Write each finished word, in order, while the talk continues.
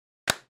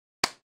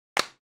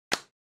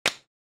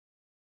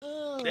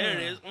There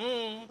it is.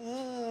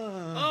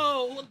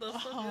 Oh, what the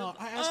fuck?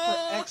 I asked for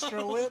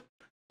extra whip.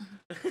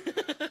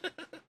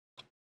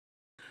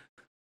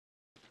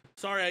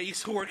 Sorry, I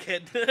used to work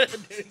at Dairy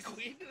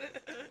Queen.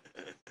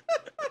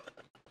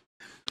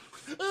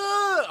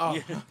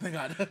 Thank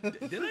God.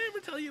 Did I ever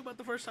tell you about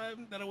the first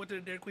time that I went to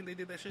the Dairy Queen? They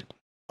did that shit.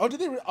 Oh, did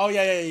they? Oh,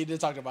 yeah, you did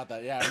talk about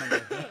that. Yeah,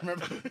 I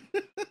remember.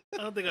 I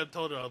don't think I've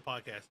told it on the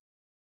podcast.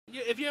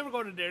 If you ever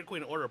go to Dairy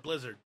Queen and order a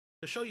Blizzard,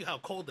 to show you how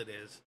cold it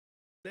is,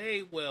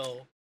 they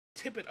will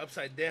tip it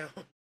upside down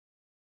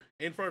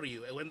in front of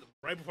you, and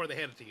right before they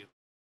hand it to you.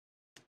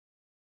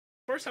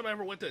 First time I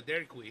ever went to a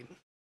Dairy Queen,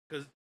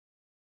 because,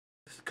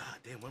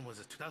 goddamn, when was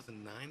it?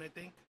 2009, I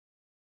think?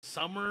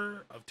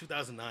 Summer of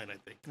 2009, I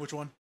think. Which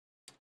one?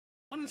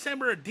 One in San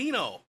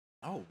Bernardino.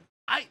 Oh.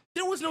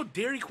 There was no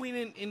Dairy Queen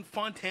in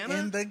Fontana.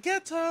 In the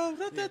ghetto.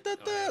 Yeah.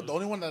 The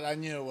only one that I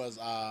knew was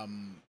the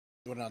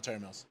one in Ontario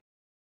Mills.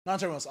 Not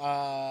Ontario Mills.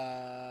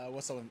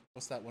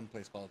 What's that one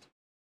place called?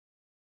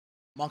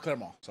 Montclair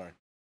Mall. Sorry.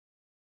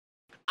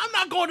 I'm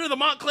not going to the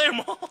Montclair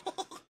Mall.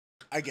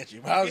 I get you.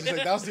 But I was just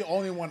like, that was the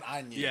only one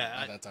I knew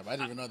at that time. I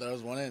didn't even know there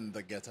was one in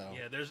the ghetto.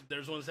 Yeah,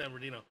 there's one in San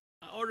Bernardino.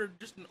 I ordered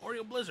just an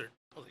Oreo Blizzard.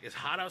 I was like, it's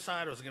hot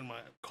outside. I was getting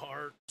my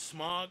car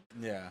smog.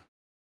 Yeah.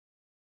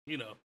 You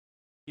know,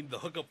 you need the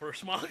hookup for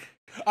smog.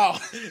 Oh.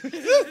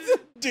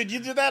 Dude, you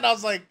did that? I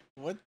was like,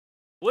 what?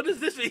 What does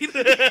this mean?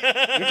 Your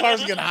car's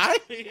getting high?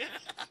 Yeah.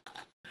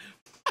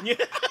 Yeah.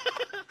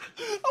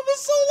 I was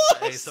so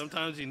lost. Hey,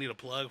 sometimes you need a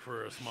plug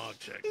for a smog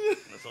check.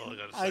 That's all I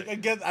gotta say. I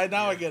get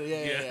it.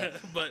 Yeah.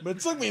 But it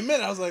took me a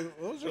minute. I was like,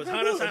 what was your It was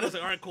hot outside. I was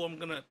like, all right, cool. I'm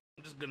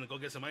just gonna go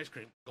get some ice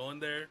cream. Go in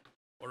there,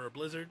 order a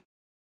Blizzard.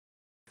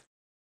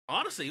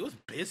 Honestly, it was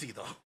busy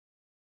though.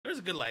 There's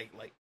a good like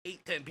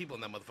 8-10 people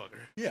in that motherfucker.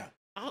 Yeah.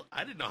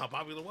 I didn't know how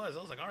popular it was. I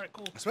was like, all right,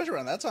 cool. Especially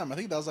around that time. I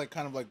think that was like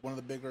kind of like one of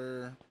the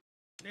bigger.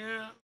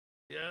 Yeah.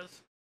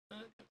 Yes.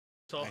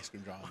 So ice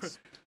cream draws.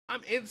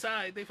 I'm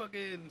inside.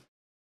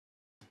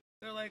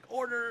 They're like,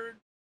 order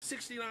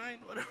 69,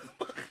 whatever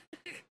the fuck.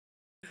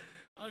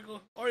 I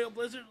go, Oreo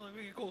Blizzard? I'm like,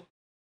 okay, cool.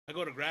 I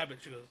go to grab it.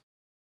 She goes,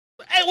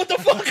 hey, what the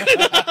fuck?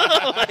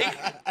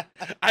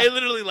 I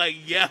literally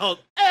yelled,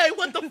 hey,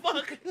 what the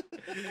fuck?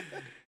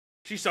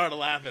 She started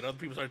laughing. Other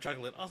people started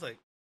chuckling. I was like,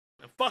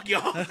 fuck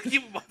y'all.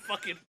 Give me my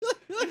fucking,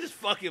 just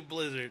fucking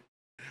Blizzard.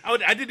 I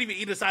didn't even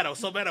eat a side. I was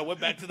so mad I went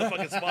back to the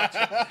fucking spot.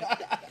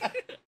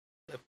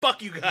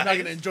 Fuck you guys. I'm not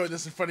going to enjoy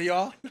this in front of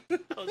y'all. I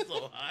was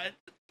so hot.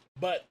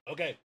 But,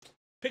 okay.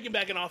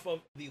 Piggybacking off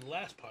of the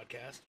last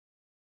podcast,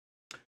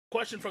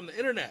 question from the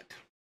internet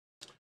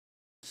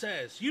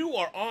says, you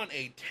are on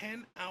a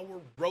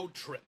 10-hour road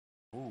trip.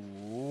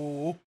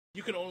 Ooh.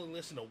 You can only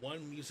listen to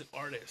one music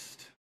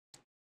artist.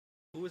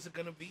 Who is it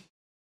going to be?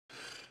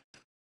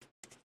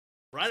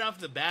 Right off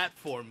the bat,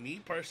 for me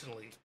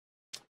personally,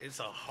 it's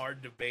a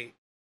hard debate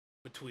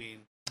between...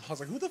 I was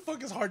like, who the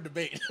fuck is hard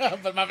debate?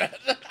 But my bad.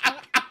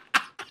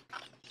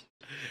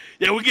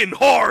 Yeah, we're getting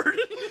hard.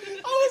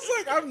 I was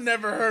like, I've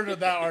never heard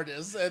of that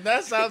artist, and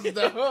that sounds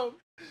dope.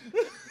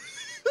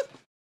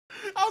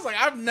 I was like,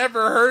 I've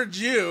never heard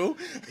you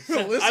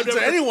listen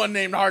to anyone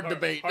named Hard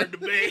Debate. Hard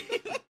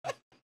Debate.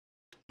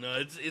 No,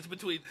 it's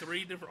between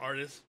 3 different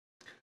artists.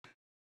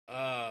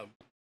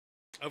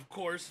 Of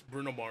course,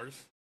 Bruno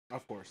Mars.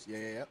 Of course,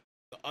 yeah.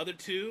 The other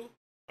 2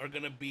 are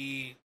gonna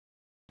be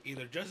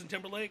either Justin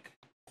Timberlake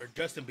or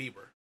Justin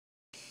Bieber.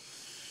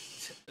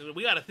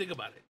 We got to think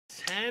about it.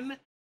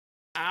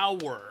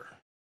 10-hour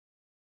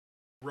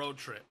road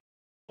trip.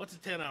 What's a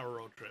 10-hour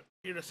road trip?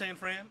 Here to San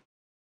Fran?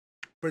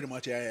 Pretty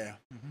much, yeah.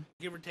 Mm-hmm.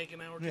 Give or take an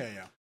hour?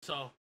 Yeah.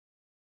 So,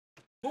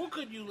 who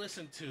could you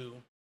listen to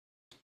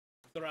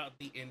throughout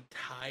the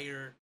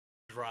entire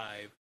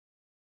drive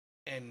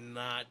and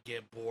not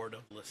get bored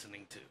of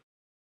listening to?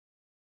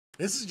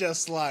 This is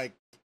just a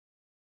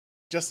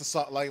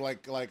song,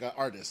 like an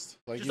artist.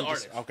 Like just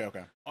artist.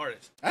 Okay.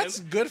 Artist. That's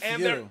good for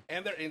you.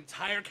 And their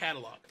entire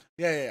catalog.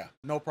 Yeah.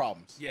 No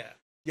problems.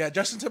 Yeah,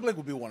 Justin Timberlake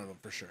would be one of them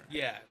for sure.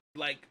 Yeah,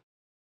 like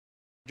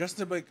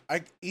Justin Timberlake,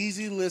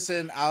 easy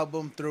listen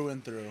album through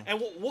and through.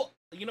 And we'll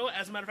you know what?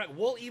 As a matter of fact,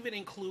 we'll even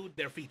include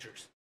their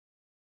features,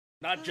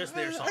 not just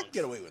their songs. I can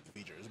get away with the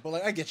features,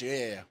 but I get you.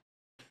 Yeah.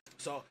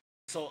 So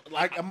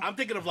I'm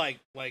thinking of like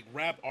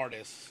rap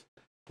artists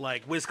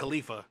like Wiz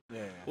Khalifa.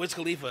 Yeah. Wiz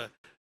Khalifa,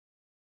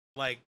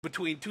 like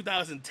between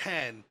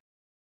 2010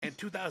 and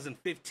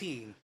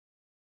 2015,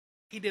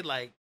 he did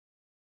like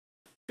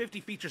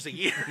 50 features a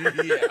year.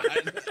 Yeah,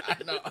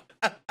 I know.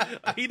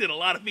 He did a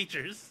lot of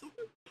features.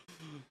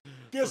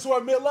 Guess who I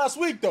met last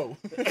week, though?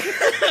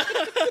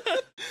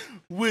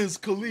 Wiz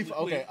Khalifa.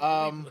 Okay,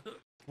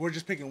 we're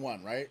just picking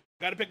one, right?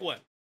 Gotta pick one.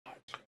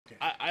 Okay.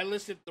 I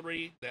listed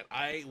 3 that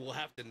I will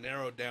have to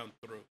narrow down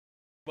through.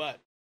 But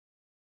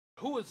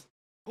who is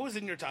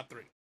in your top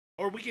 3?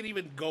 Or we can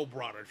even go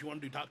broader if you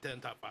want to do top 10,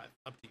 top 5.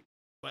 Up to you.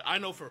 But I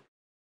know for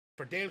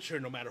damn sure,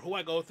 no matter who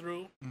I go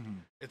through,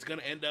 it's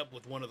gonna end up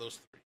with one of those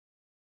 3.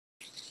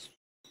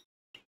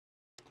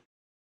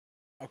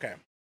 Okay.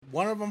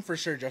 One of them for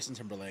sure, Justin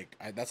Timberlake.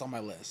 That's on my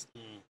list.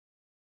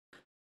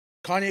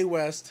 Kanye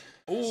West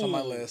is on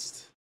my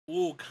list.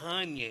 Ooh,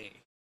 Kanye.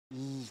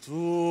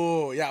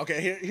 Ooh, yeah.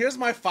 Okay, here's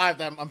my 5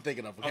 that I'm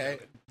thinking of. Okay,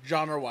 Okay.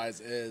 genre wise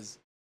is.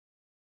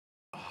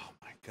 Oh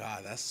my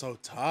god, that's so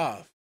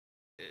tough.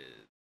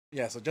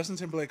 Yeah, so Justin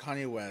Timberlake,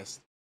 Kanye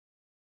West,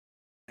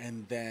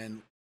 and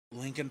then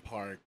Linkin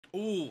Park.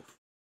 Ooh,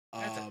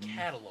 that's a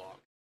catalog.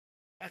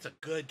 That's a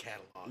good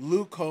catalog.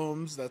 Luke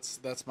Combs.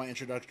 That's my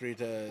introductory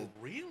to.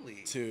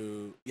 Really?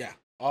 To yeah.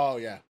 Oh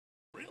yeah.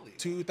 Really?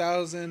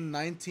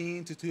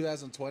 2019 to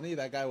 2020.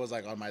 That guy was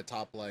like on my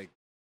top like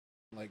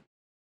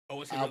Oh,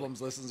 was he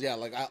albums listens. Yeah,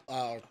 like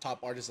top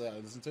artists that I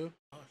listen to.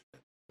 Oh,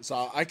 shit.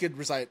 So I could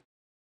recite.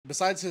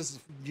 Besides his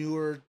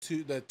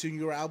the two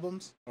newer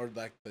albums, or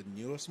like the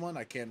newest one,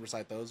 I can't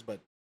recite those, but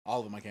all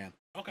of them I can.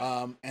 Okay.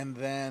 And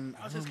then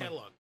how's his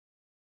catalog?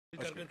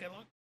 He's got a good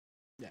catalog.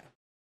 Yeah.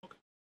 Okay.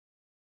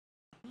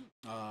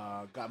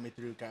 Got me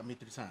through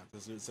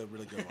science. It's a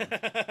really good one.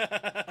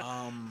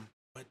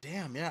 But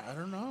damn, yeah, I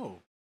don't know.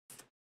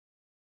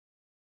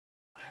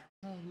 I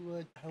don't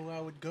know who I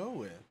would go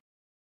with.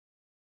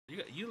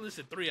 You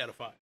listed 3 out of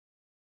 5.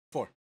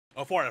 4.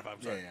 Oh, 4 out of 5.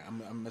 I'm sorry. Yeah.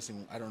 I'm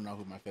missing. I don't know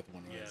who my 5th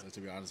one is. Yeah.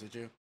 To be honest with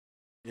you,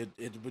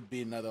 it would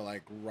be another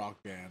like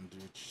rock band,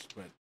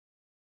 but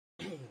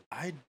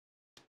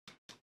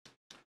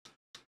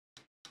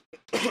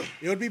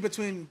it would be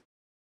between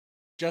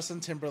Justin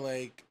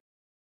Timberlake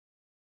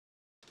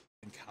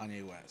and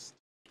Kanye West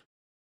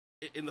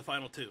In the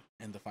final 2.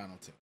 in the final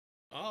 2.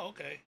 Oh,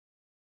 okay.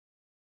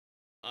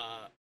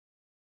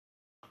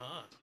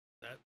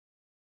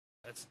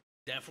 That's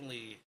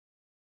definitely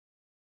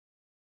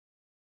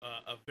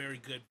a very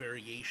good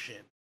variation.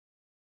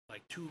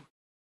 Like 2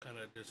 kind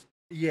of just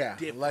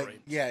different. Like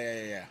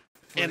yeah.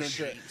 For energies.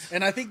 sure.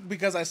 And I think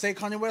because I say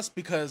Kanye West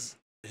because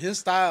his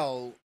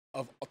style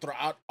of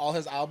throughout all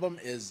his album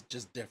is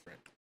just different.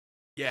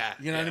 Yeah.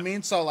 You know what I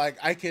mean? So like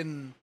I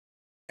can,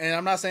 and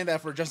I'm not saying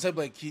that for Justin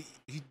Timberlake. He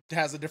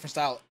has a different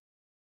style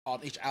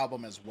on each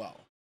album as well.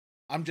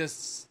 I'm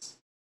just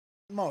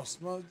most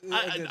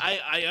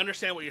I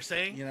understand what you're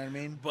saying. You know what I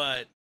mean?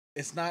 But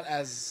it's not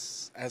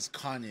as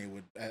Kanye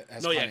would.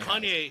 As no, Kanye yeah, has.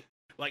 Kanye.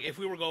 Like if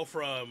we were to go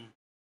from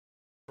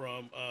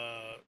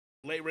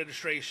late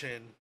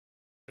registration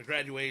to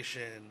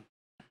graduation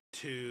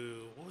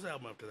to what was the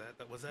album after that?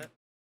 Was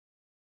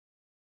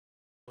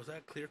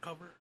that Clear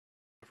Cover?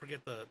 I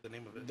forget the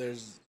name of it.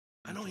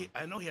 I know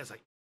he has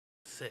like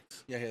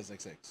 6. Yeah, he has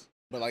like 6.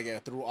 But like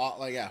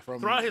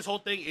throughout his whole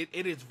thing,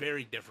 it is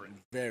very different.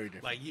 Very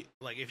different.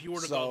 Like if you were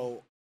to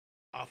go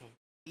off of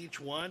each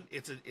one,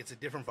 it's a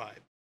different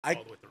vibe all the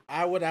way through.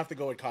 I would have to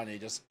go with Kanye.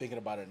 Just thinking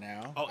about it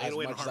now. Oh,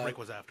 808 and Heartbreak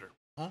was after.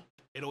 Huh?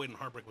 808 and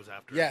Heartbreak was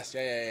after. Yes,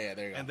 yeah.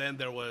 There you go. And then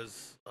there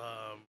was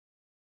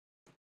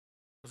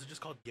it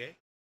just called Gay?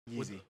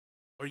 Yeezy.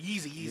 Or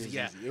Yeezy,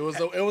 yeah.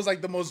 Yeezy. It was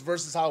like the most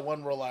versatile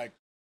one. Where like,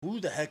 who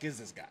the heck is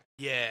this guy?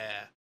 Yeah.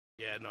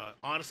 No.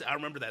 Honestly, I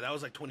remember that. That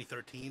was like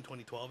 2013,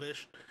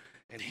 2012ish.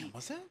 And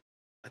was it?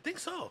 I think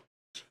so.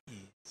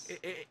 Jeez.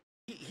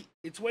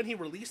 It's when he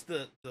released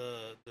the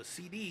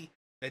CD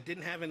that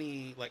didn't have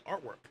any like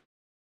artwork,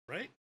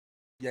 right?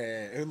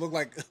 Yeah. It looked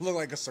like a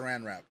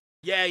saran wrap.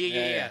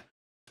 Yeah.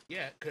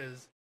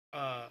 Because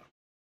that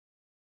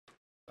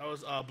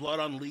was Blood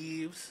on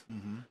Leaves.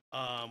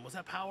 Mm-hmm. Was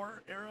that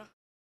Power era?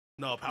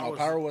 No,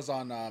 Power was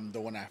on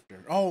the one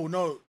after. Oh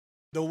no,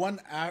 the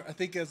one I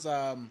think is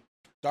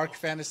Dark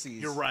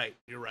Fantasies. You're right.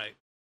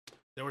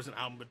 There was an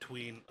album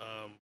between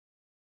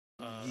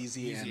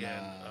Yeezy and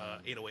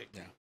 808.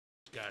 Yeah,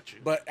 got you.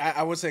 But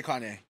I would say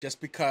Kanye, just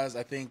because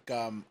I think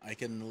I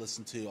can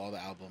listen to all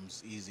the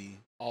albums easy,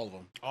 all of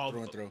them,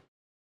 through and through.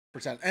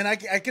 And I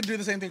could do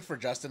the same thing for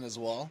Justin as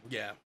well.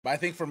 Yeah. But I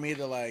think for me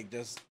to like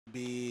just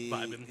be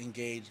Vibing.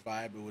 engaged,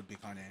 it would be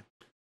Kanye.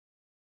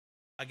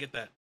 I get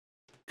that,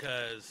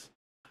 because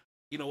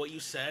you know what you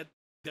said.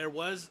 There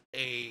was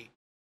a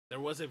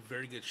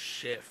very good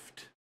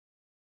shift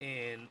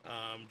in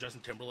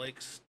Justin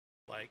Timberlake's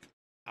like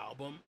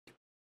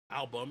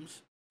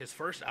albums. His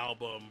first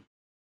album,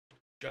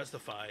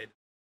 Justified,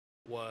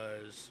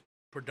 was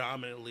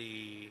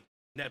predominantly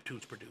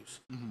Neptune's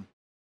produced. Mm-hmm.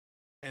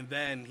 And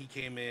then he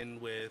came in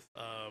with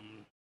I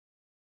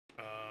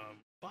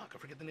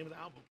forget the name of the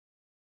album.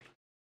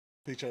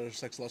 Future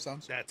Sex Love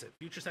Sounds? That's it.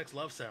 Future Sex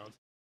Love Sounds.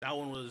 That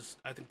one was,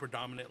 I think,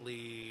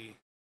 predominantly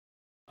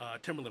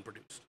Timberland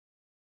produced.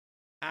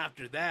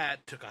 After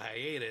that, took a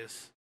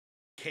hiatus,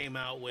 came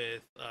out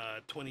with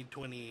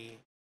 2020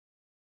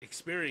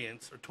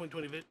 Experience, or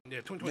 2020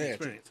 Experience. 2020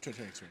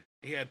 Experience.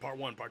 He had part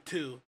 1, part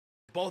 2.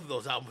 Both of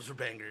those albums were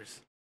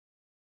bangers.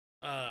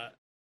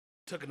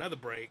 Took another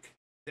break.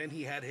 Then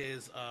he had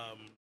his I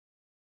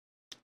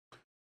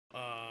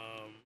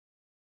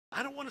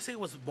don't want to say it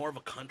was more of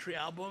a country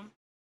album,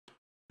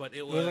 but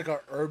it was like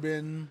a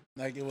urban,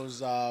 like it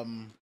was it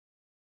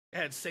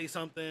had Say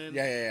Something.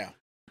 Yeah.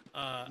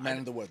 Man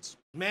in the Woods.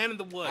 Man in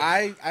the Woods.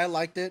 I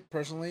liked it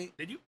personally.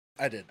 Did you?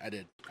 I did. I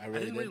didn't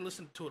really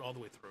listen to it all the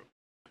way through.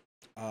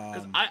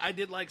 Because I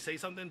did like Say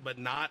Something, but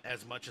not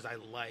as much as I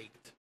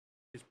liked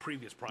his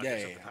previous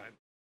projects at the time.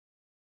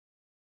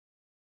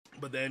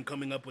 But then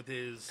coming up with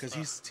his...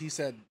 Because he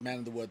said Man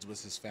in the Woods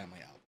was his family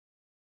album.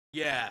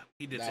 Yeah,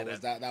 he did say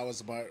that. That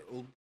was about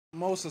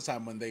most of the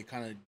time when they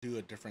kind of do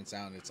a different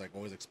sound. It's like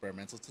always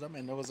experimental to them,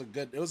 and it was a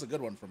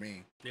good one for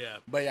me. Yeah,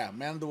 but yeah,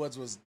 Man of the Woods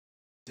was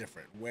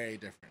different, way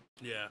different.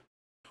 Yeah.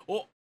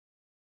 Well,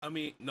 I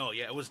mean, no,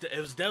 yeah, it was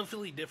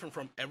definitely different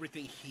from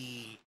everything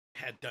he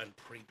had done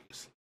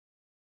previously.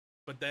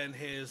 But then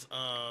his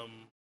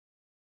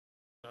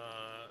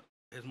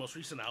most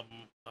recent album,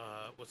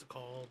 what's it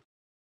called?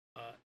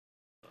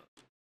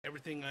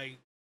 Everything I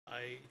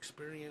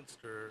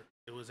experienced, or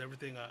it was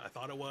everything I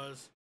thought it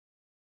was.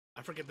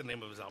 I forget the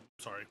name of his album.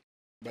 Sorry.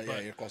 But yeah,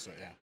 you're closer.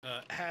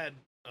 Yeah. Had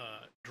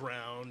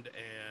Drowned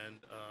and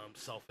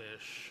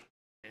Selfish,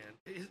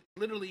 and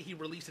literally he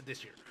released it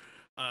this year.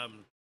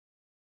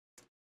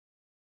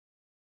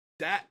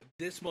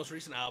 This most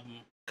recent album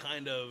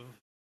kind of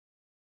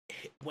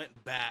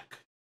went back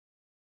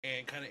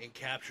and kind of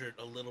captured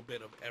a little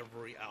bit of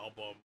every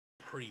album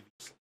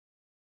previously.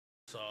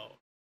 So,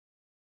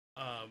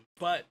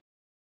 but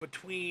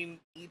between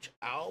each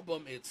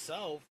album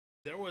itself,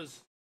 there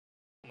was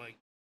like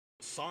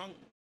song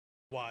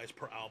wise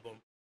per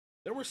album,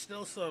 there were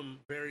still some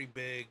very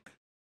big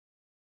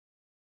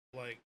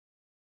like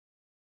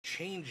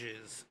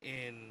changes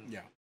in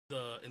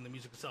the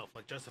music itself.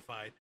 Like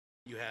Justified,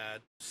 you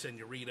had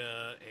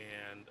Senorita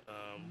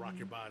and Rock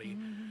Your Body,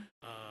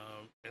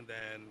 and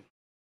then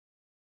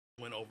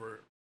went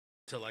over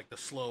to like the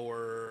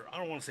slower, I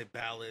don't want to say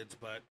ballads,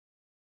 but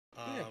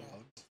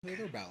ballads. They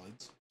were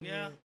ballads.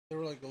 Yeah, they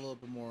were like a little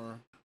bit more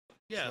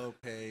slow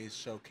pace,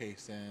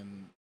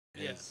 showcasing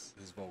his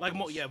vocals. Like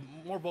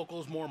more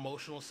vocals, more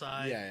emotional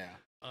side. Yeah.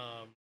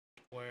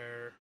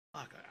 Where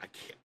fuck, I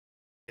can't.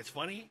 It's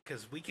funny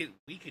because we could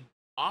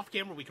off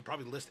camera we could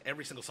probably list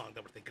every single song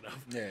that we're thinking of.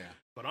 Yeah.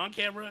 But on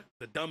camera,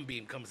 the dumb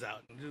beam comes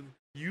out. And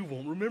you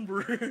won't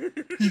remember.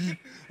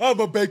 I'm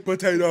a baked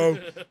potato.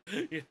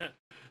 Yeah.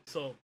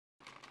 So,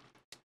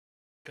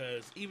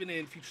 because even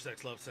in Future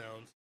Sex Love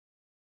Sounds,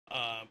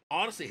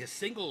 honestly, his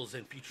singles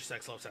in Future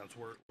Sex Love Sounds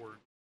were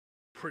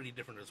pretty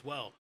different as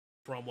well.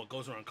 From What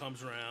Goes Around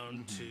Comes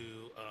Around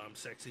to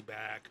Sexy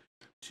Back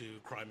to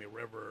Cry Me a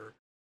River.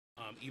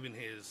 Even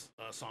his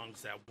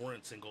songs that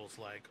weren't singles,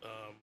 like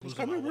was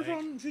Cry Me a River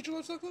on Future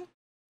Love Cycle?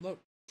 Look,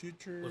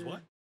 Future was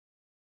what?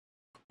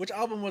 Which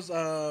album was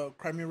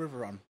Cry Me a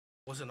River on?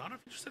 Was it not on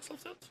Future Sex Love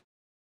Sounds?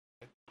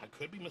 I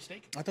could be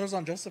mistaken. I thought it was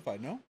on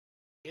Justified. No,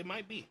 it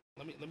might be.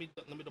 Let me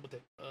double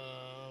check.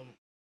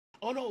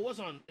 Oh no, it was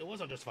on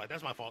Justified.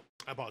 That's my fault.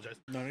 I apologize.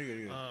 No,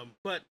 you're good.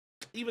 But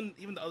even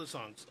the other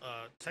songs,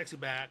 Sexy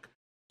Back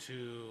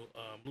to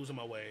Losing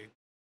My Way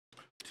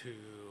to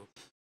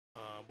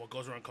What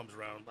Goes Around Comes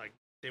Around, like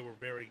they were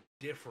very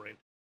different.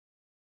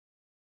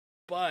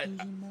 But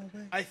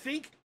I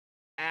think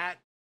at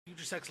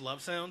Future Sex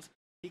Love Sounds,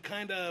 he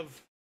kind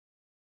of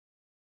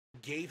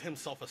gave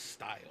himself a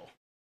style.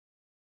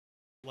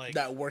 Like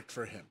that worked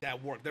for him.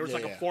 That worked. There was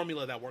a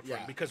formula that worked for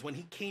him, because when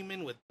he came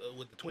in with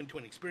the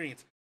 2020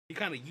 experience, he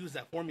kind of used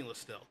that formula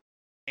still.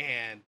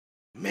 And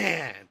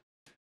man,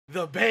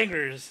 the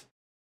bangers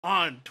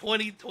on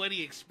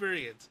 2020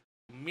 experience,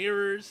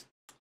 Mirrors,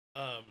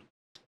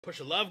 Push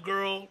a Love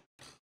Girl.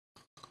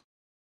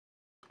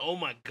 Oh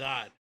my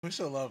god, Push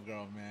a Love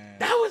Girl, man,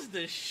 that was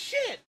the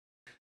shit.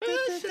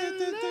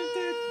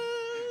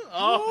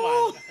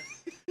 Oh my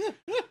god.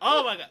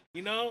 Oh my god.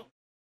 You know,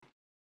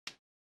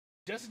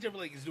 Justin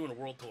Timberlake is doing a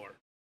world tour,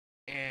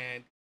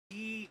 and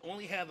he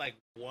only had like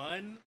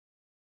one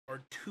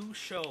or two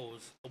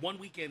shows, one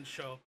weekend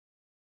show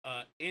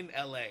in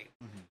LA.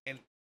 And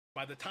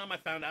by the time I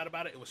found out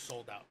about it, it was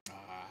sold out.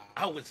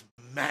 I was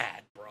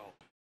mad, bro.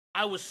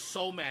 I was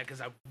so mad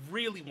because I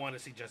really want to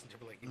see Justin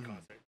Timberlake in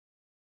concert.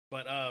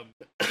 But,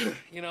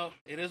 you know,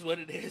 it is what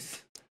it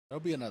is.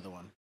 There'll be another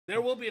one. There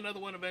will be another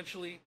one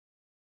eventually.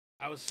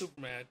 I was super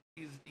mad.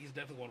 He's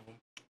definitely one of them.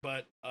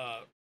 But,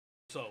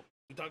 so,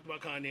 we talked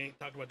about Kanye,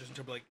 talked about Justin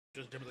Timberlake.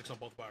 Justin Timberlake's on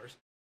both of ours.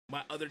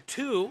 My other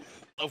two,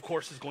 of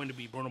course, is going to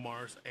be Bruno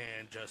Mars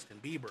and Justin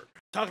Bieber.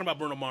 Talking about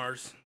Bruno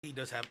Mars, he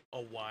does have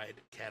a wide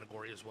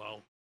category as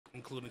well,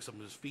 including some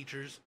of his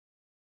features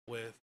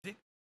with...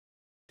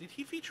 Did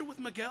he feature with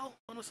Miguel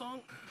on a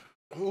song?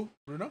 Who?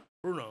 Bruno?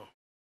 Bruno.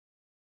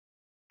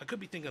 I could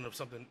be thinking of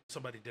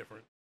somebody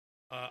different.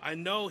 I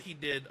know he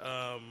did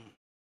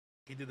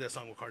that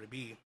song with Cardi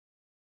B.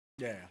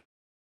 Yeah.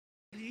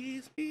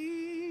 Please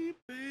be,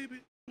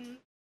 baby.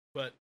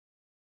 But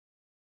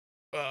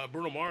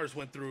Bruno Mars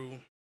went through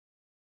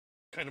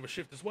kind of a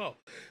shift as well.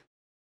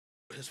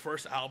 His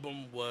first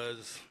album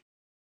was,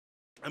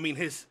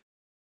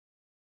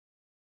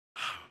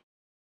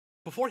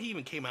 before he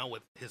even came out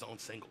with his own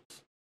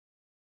singles,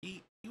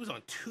 he was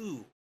on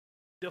two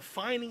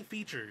defining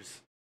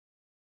features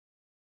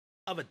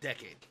of a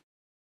decade.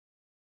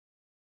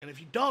 And if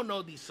you don't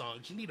know these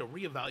songs, you need to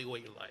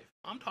reevaluate your life.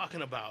 I'm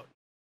talking about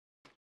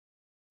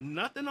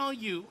Nothing on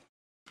You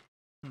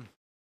from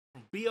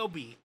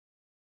B.O.B.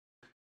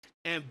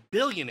 and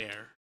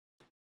Billionaire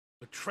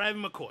with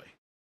Travis McCoy.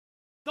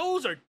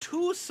 Those are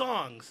two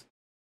songs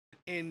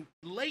in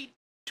late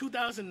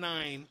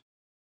 2009,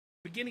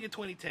 beginning of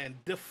 2010,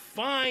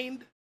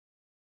 defined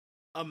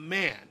a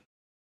man.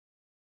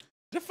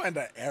 Defined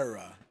an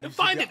era.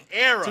 Defined an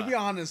era. To be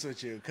honest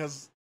with you,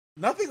 because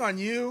Nothing on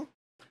You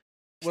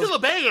still a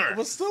banger.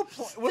 Was still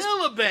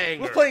a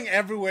banger. Was playing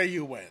everywhere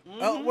you went,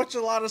 which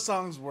a lot of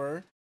songs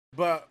were,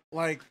 but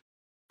like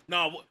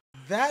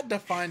that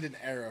defined an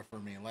era for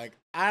me. Like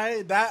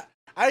I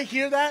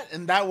hear that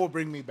and that will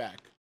bring me back.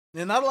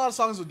 And not a lot of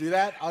songs will do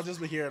that. I'll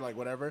just be here like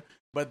whatever,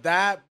 but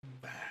that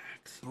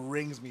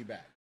brings me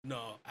back.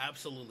 No,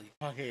 absolutely.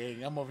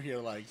 Okay, I'm over here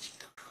like.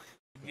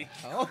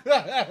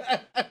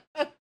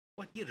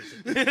 What year is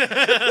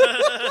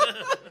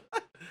it?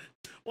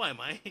 Why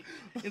am I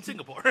in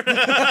Singapore? I'm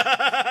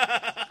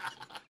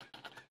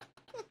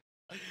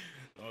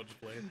just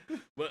playing.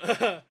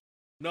 But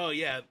no,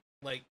 yeah,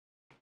 like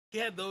he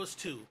had those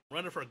two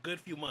running for a good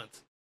few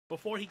months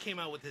before he came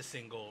out with his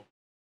single,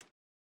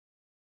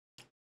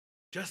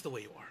 Just the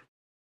Way You Are.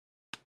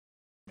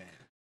 Man.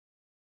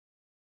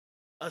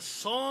 A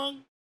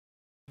song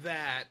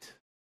that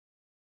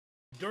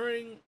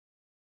during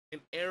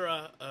an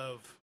era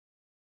of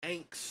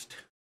angst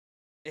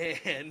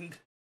and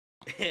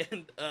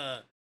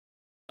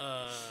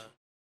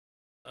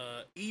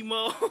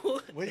emo.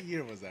 What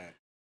year was that?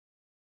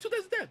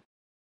 2010.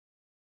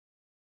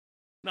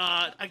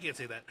 Nah, I can't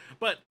say that.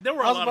 But there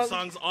were a lot of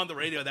songs on the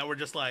radio that were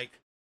just like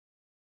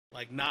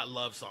not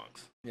love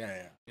songs.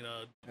 Yeah. You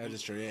know, that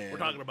is true. Yeah, we're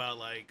talking about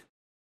like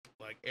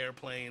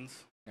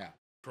Airplanes. Yeah.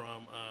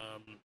 From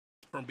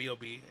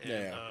B.O.B.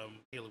 and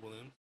Haley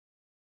Williams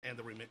and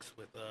the remix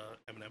with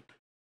Eminem.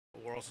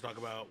 We're also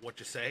talking about What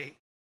You Say,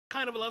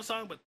 kind of a love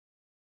song, but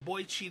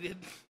boy cheated.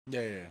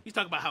 Yeah. He's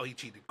talking about how he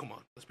cheated. Come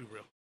on, let's be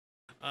real.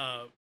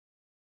 And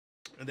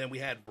then we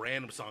had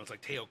random songs like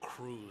Teo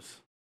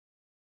Cruz.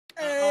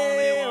 I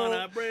only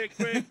wanna break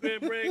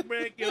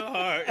your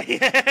heart.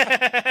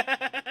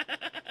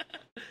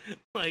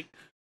 like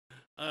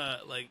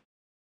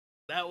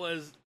that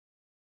was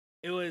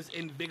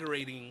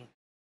invigorating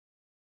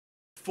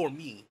for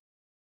me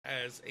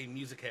as a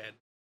music head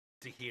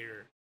to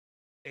hear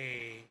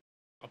a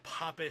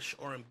popish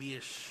or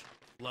R&B-ish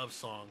love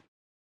song,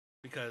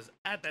 because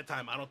at that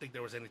time I don't think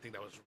there was anything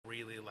that was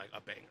really like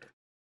a banger.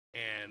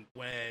 And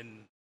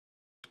when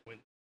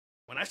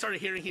I started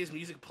hearing his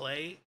music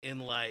play in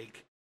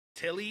like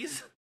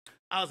Tilly's,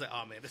 I was like,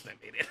 oh man, this man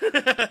made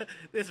it.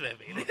 This man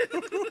made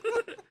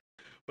it.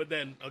 But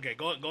then, okay,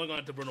 going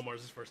on to Bruno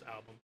Mars' first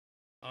album.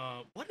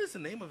 What is the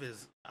name of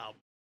his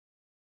album?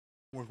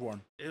 Which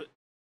one?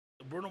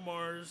 Bruno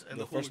Mars and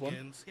the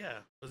Hooligans. One? Yeah.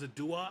 Was it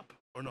Doo-Wop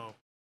or no?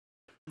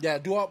 Yeah,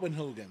 Doo-Wop and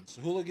Hooligans.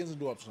 Hooligans and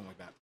Doo-Wop, something like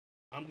that.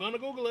 I'm gonna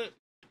Google it.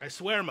 I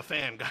swear I'm a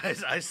fan,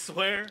 guys. I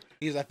swear.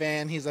 He's a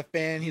fan.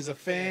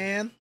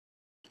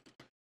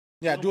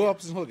 Yeah,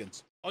 Doo-Wops and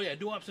Hooligans. Oh yeah,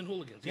 Doo-Wops and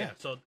Hooligans. Yeah.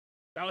 So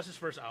that was his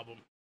first album.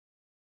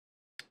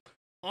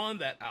 On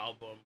that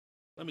album,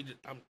 I'm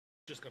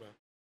just gonna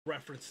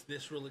reference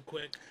this really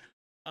quick.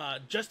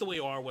 Just the Way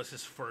You Are was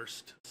his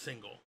first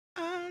single.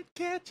 I'll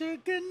catch a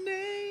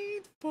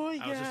grenade for you.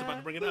 I was just about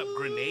to bring it up.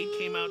 Grenade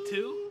came out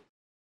too.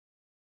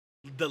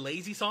 The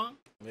Lazy Song.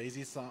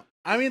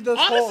 I mean,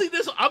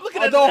 I'm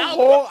looking at the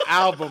whole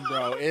album,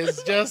 bro.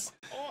 Is just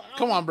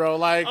come on, bro.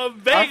 Like our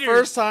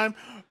first time,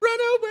 run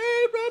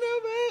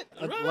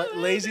away.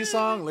 Lazy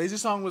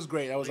Song was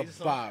great. That was a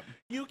bop.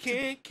 You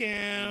can't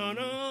count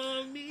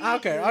on me.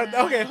 Okay.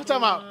 Talking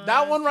about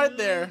that one right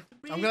there.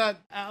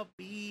 I'll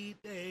be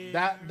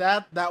there.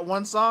 That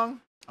one song.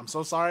 I'm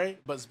so sorry,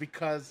 but it's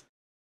because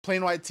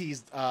Plain White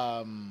Tees,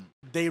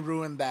 they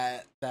ruined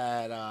that.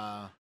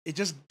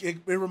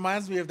 It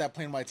reminds me of that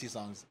Plain White Tee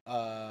songs.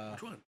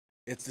 Which one?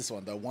 It's this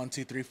one, the 1,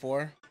 2, 3,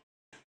 4.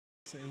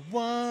 Say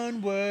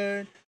one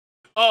word.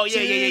 Oh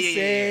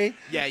yeah.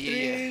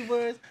 Three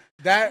words.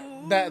 That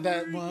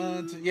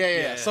 1, 2.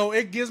 Yeah. So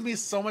it gives me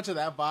so much of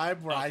that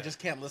vibe where I just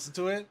can't listen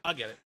to it. I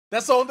get it. I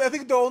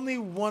think the only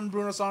one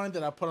Bruno song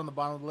that I put on the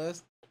bottom of the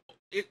list.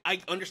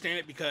 I understand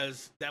it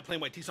because that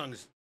Plain White Tee song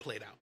is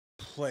played out.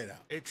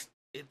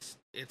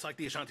 It's like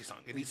the Ashanti song.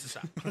 It needs to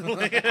stop.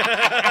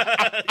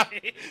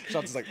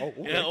 Ashanti's like, oh,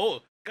 okay. Yeah,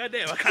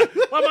 goddamn!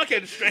 Why am I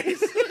getting straight?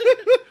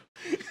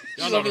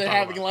 She's over there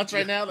having lunch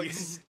right now. Like,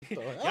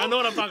 y'all know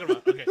what I'm talking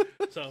about. Okay,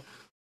 so,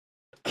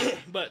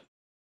 but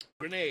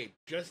Grenade,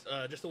 just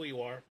the Way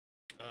You Are,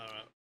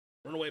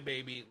 Runaway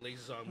Baby, Lazy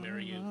Song,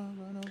 Marry You,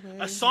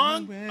 a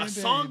song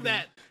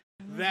that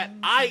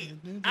I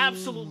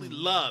absolutely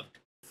loved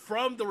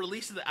from the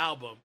release of the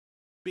album,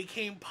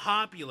 became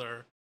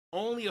popular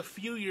only a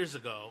few years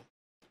ago.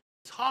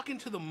 Talking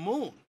to the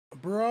Moon,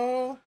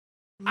 bro.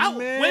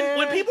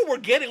 When people were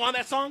getting on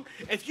that song,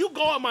 if you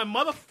go on my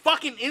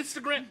motherfucking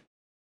Instagram,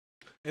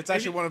 it's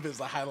actually one of his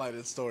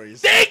highlighted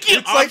stories. Thank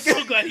you. I'm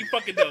so glad he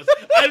fucking knows.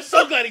 I'm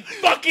so glad he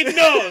fucking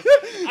knows.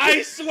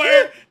 I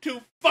swear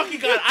to fucking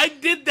God, I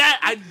did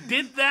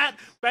that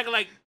back in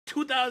like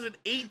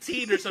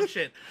 2018 or some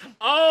shit.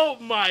 Oh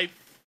my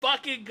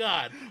fucking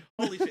God.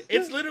 Holy shit.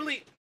 It's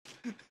literally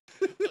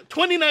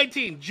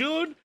 2019,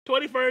 June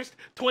 21st,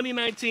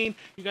 2019.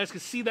 You guys can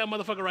see that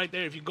motherfucker right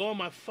there. If you go on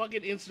my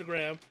fucking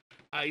Instagram,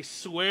 I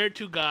swear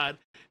to God,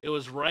 it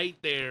was right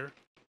there.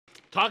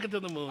 Talking to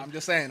the Moon. I'm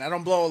just saying, I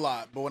don't blow a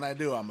lot, but when I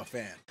do, I'm a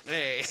fan.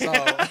 Hey. So,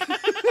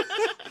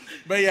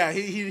 but yeah,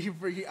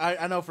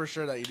 I know for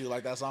sure that you do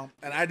like that song,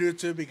 and I do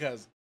too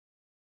because,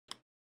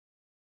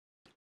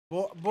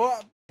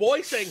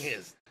 boy sang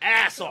his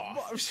ass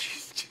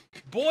off.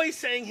 Boy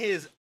sang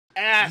his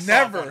ass off.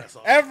 Never,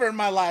 ever in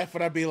my life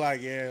would I be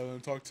like, yeah, let me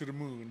talk to the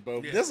moon.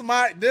 But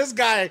this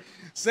guy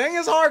sang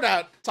his heart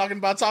out talking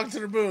about talking to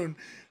the moon.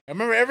 I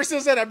remember ever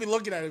since then, I'd be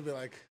looking at it and be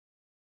like,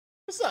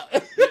 what's up?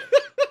 Yeah.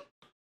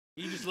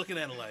 You just looking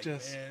at it like,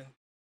 man,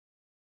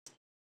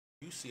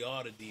 you see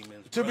all the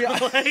demons. To be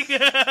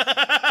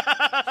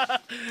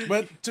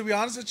but to be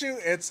honest with you,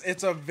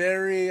 it's a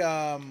very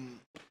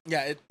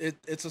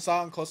it's a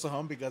song close to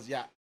home because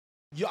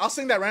I'll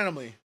sing that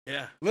randomly.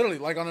 Yeah, literally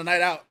like on a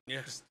night out.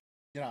 Yeah, just,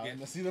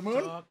 see the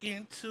moon.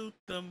 Talking to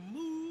the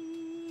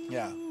moon.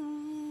 Yeah.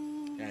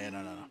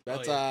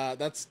 No.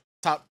 That's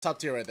top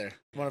tier right there.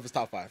 One of his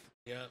top 5.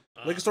 Yeah.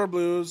 Liquor Store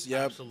Blues.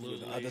 Yep.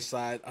 Absolutely. Other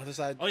side.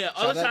 Oh yeah,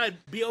 other side.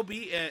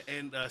 B.O.B.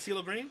 and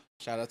CeeLo Green.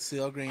 Shout out to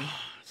CeeLo Green.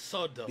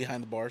 So dope.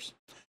 Behind the bars.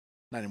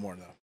 Not anymore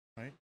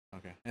though, right?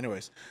 Okay.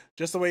 Anyways,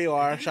 Just the Way You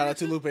Are. Shout out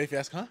to Lupe if you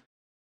ask. Huh?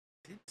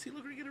 Did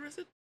CeeLo Green get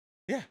arrested?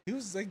 Yeah, he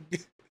was like.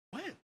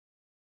 When?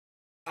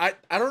 I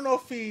don't know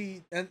if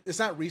he, and it's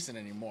not recent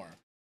anymore,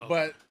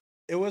 but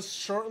it was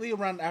shortly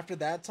around after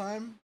that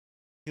time.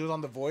 He was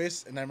on The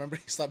Voice, and I remember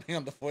he stopped being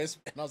on The Voice,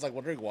 and I was like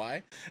wondering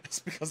why. It's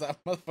because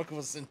that motherfucker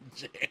was in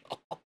jail.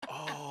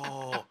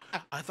 Oh,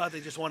 I thought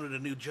they just wanted a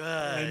new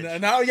judge.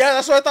 And now,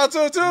 that's what I thought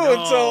too. No.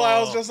 Until I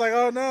was just like,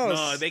 oh no.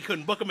 No, they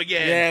couldn't book him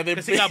again. Yeah,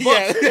 because he got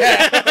booked.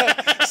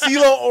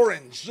 CeeLo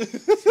Orange.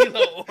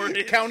 CeeLo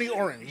Orange. County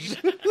Orange.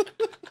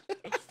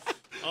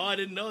 Oh, I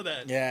didn't know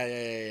that.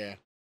 Yeah.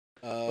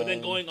 But then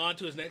going on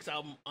to his next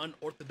album,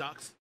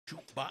 Unorthodox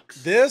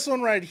Jukebox. This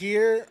one right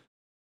here.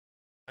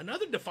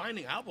 Another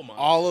defining album.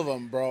 Honestly. All of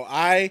them, bro.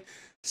 I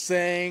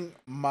sang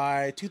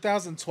my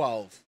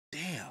 2012.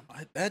 Damn,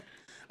 I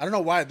don't know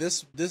why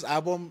this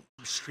album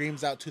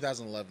screams out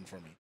 2011 for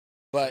me.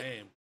 But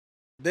Same.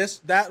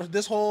 this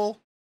whole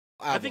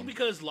album. I think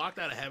because Locked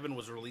Out of Heaven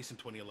was released in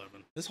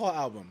 2011. This whole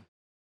album.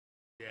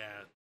 Yeah.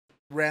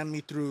 Ran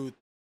me through,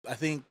 I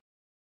think.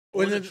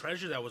 Or was it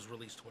Treasure that was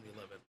released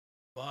 2011?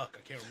 Fuck,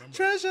 I can't remember.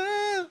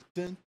 Treasure.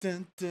 Dun,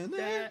 dun, dun,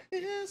 that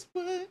is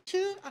what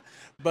you are.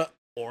 But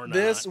or not.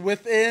 This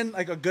within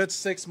like a good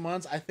 6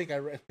 months, I think I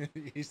read.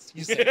 you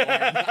said or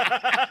not.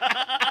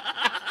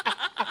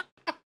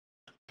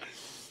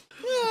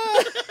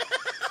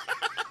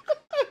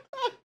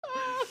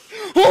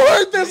 Who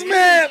hurt this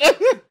man?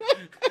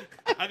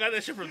 I got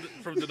that shit from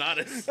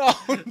Donatus.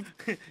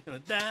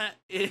 That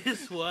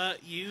is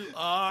what you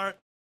are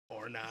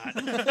or not.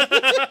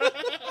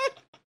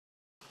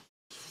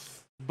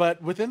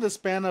 But within the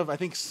span of I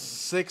think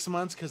 6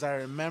 months, because I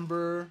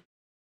remember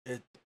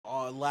it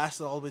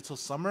lasted all the way till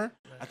summer.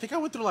 I think I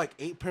went through like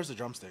 8 pairs of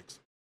drumsticks.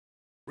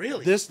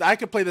 Really? I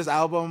could play this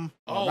album.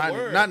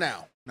 Not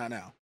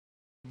now.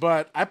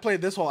 But I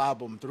played this whole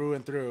album through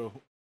and through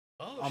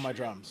on my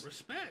drums.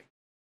 Respect.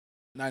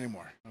 Not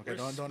anymore. Okay,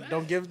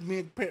 don't give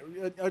me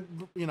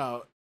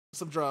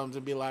some drums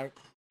and be like,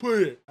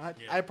 play it.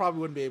 I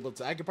probably wouldn't be able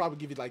to. I could probably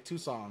give you like 2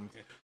 songs,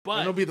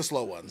 but it'll be the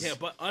slow ones. Yeah,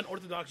 but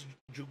Unorthodox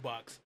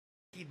Jukebox,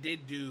 he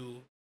did do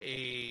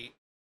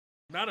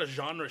not a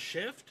genre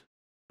shift,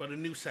 but a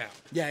new sound.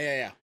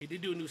 Yeah. He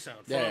did do a new sound.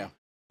 Yeah.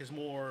 His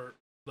more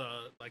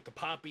the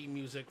poppy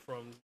music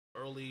from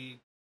early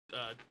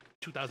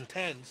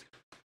 2010s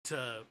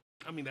to,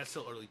 I mean, that's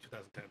still early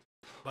 2010s,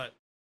 but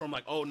from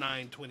like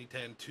 2009,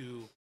 2010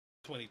 to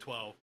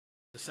 2012,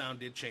 the sound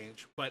did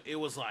change, but it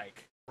was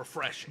like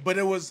refreshing. But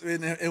it was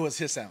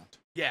his sound.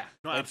 Yeah,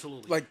 no,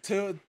 absolutely. Like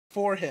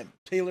for him,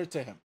 tailored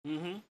to him.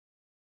 Mm-hmm.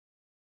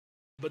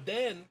 But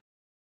then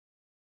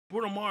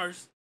Bruno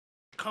Mars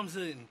comes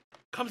in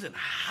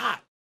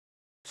hot,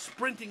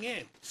 sprinting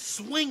in,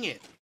 swinging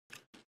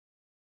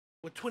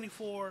with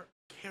 24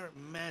 Karat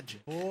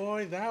Magic.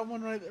 Boy, that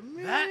one right there,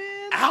 man.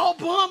 That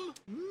album,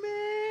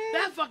 man.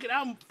 That fucking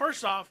album.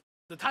 First off,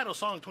 the title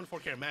song, 24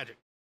 Karat Magic,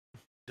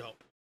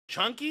 dope.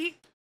 Chunky,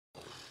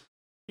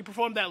 he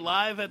performed that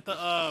live at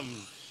the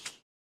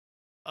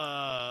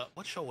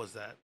what show was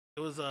that?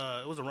 It was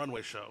a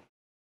runway show.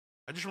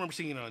 I just remember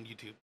seeing it on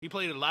YouTube. He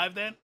played it live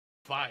then.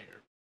 Fire.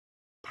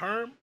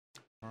 Perm.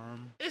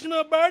 It's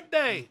my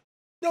birthday.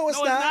 No,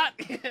 it's not.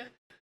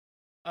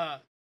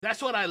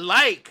 That's what I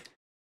like.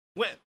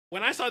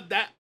 When I saw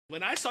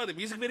the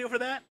music video for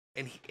that,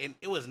 and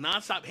it was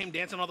nonstop him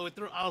dancing all the way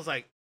through, I was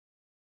like,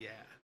 yeah,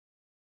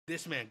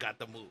 this man got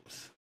the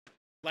moves.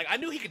 Like, I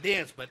knew he could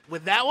dance, but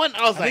with that one,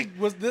 I was like,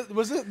 this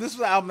was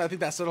the album I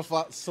think that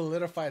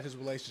solidified his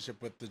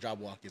relationship with the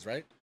Jabberwockies,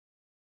 right?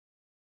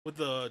 With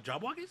the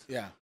Jabberwockies?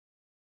 Yeah.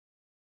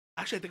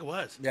 Actually, I think it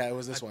was. Yeah, it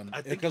was this one.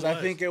 I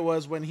think it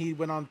was when he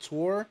went on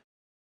tour.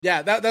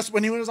 Yeah, that's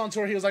when he was on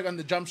tour. He was like on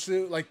the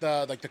jumpsuit, like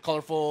the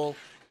colorful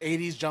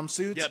 80s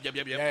jumpsuits. Yep.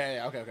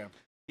 Yeah. Okay.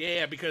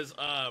 Yeah, because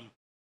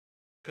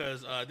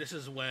this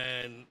is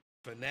when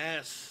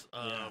Finesse,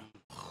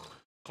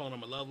 Calling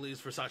Them My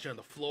Lovelies, Versace on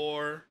the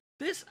Floor.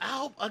 This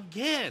album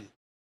again.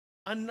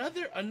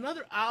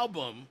 another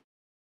album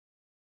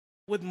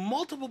with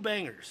multiple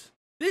bangers.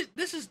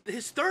 This is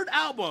his third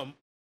album,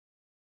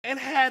 and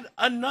had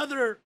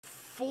another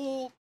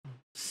full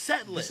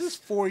set list. This is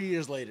 4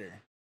 years later.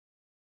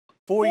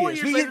 4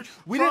 years.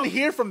 We didn't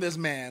hear from this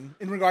man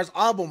in regards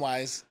album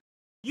wise.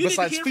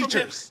 Besides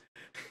features,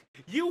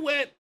 you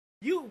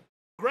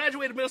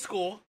graduated middle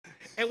school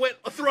and went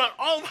throughout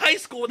all of high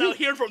school without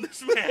hearing from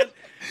this man.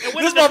 And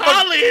went to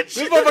college.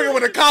 This motherfucker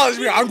went to college.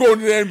 I'm going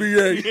to the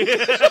NBA.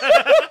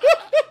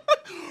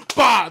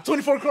 Bah,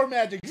 24 Core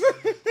Magic.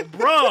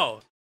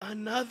 Bro,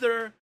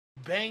 another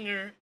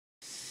banger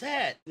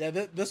set. Yeah,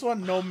 this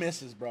one, no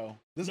misses, bro.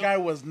 This guy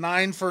was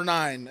 9 for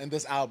 9 in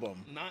this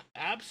album. Not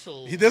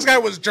absolutely. This guy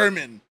was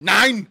German.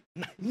 9.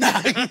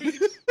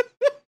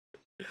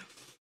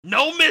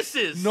 No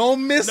misses. No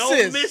misses. No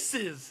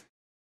misses.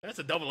 That's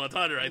a double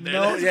entendre right there.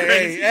 No,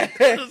 yeah,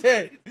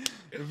 hey.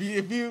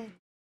 If you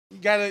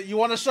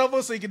want to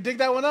shovel so you can dig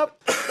that one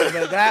up.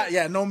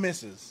 No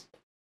misses.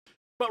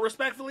 But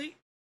respectfully,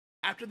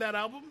 after that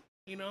album,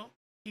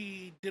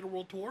 he did a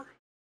world tour,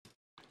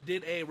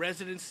 did a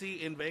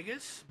residency in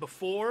Vegas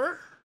before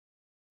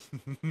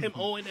him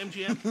owing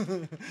MGM.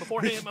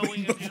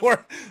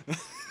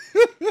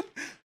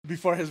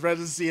 Before his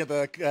residency at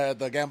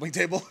the gambling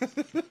table.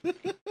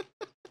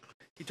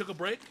 He took a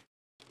break,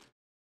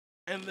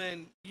 and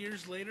then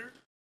years later,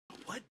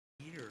 what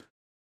year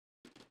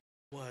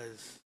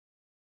was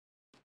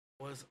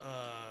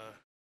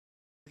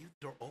Leave the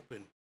Door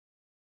Open?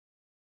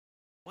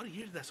 What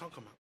year did that song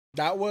come out?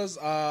 That was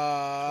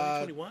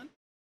 2021.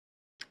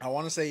 I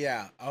want to say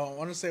yeah. I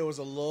want to say it was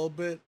a little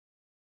bit.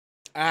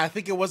 I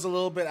think it was a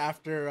little bit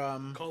after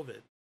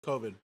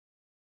COVID.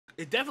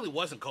 It definitely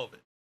wasn't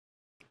COVID.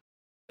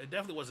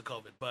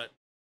 But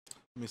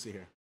let me see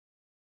here.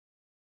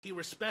 He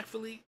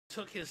respectfully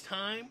took his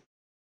time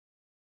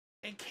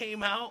and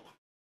came out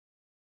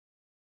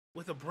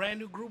with a brand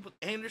new group with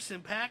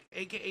Anderson .Paak,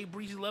 aka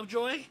Breezy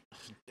Lovejoy.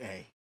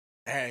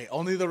 Hey,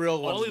 only the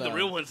real ones. The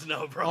real ones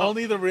know, bro.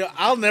 Only the real.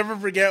 I'll never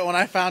forget when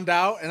I found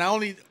out, and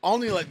I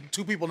only like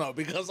 2 people know,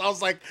 because I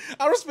was like,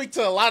 I would speak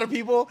to a lot of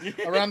people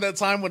around that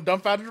time when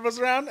Dumbfounded was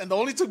around, and the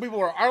only 2 people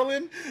were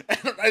Arlen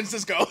and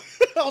Cisco.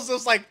 I was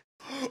just like,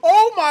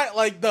 oh my,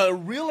 like the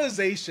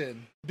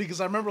realization, because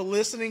I remember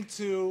listening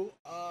to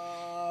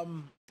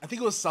I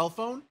think it was Cell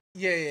Phone.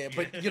 Yeah,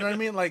 but you know what I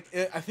mean? Like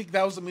I think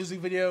that was the music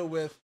video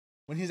with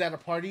when he's at a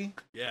party.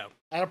 Yeah.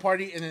 At a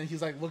party, and then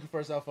he's like looking for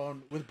a cell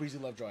phone with Breezy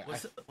Lovejoy.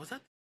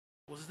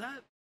 Was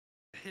that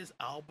his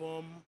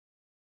album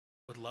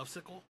with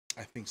Lovesicle?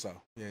 I think so.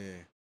 Yeah.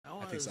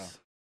 I think so.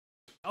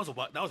 That was a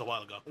while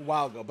ago. A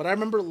while ago, but I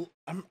remember.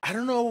 I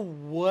don't know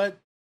what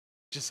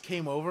just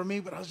came over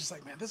me, but I was just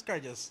like, man, this guy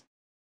just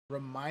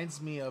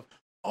reminds me of.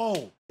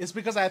 Oh, it's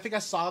because I think I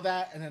saw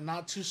that, and then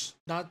not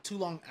too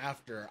long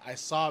after, I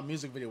saw a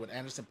music video with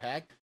Anderson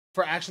 .Paak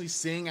for actually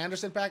seeing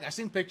Anderson .Paak. I've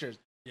seen pictures,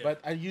 but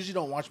I usually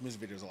don't watch music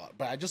videos a lot.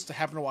 But I just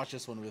happened to watch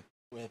this one with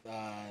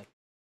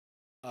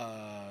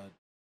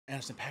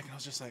Anderson .Paak, and I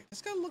was just like,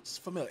 this guy looks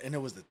familiar, and it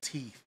was the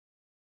teeth.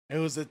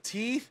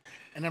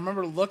 And I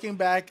remember looking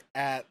back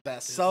at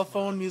that Cell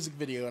Phone music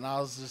video, and I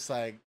was just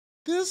like,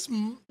 this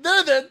is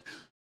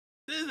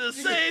the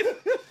same.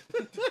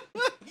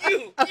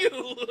 you.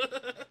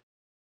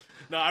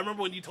 No, I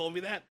remember when you told me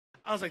that.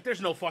 I was like,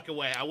 there's no fucking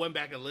way. I went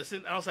back and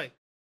listened, and I was like,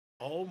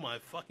 oh my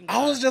fucking God.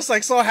 I was just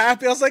like so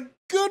happy. I was like,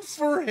 good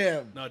for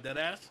him. No, dead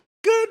ass.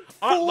 Good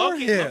for him.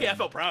 Low-key, I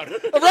felt proud.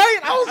 Right?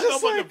 I was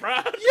just like,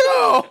 proud.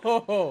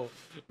 Yo.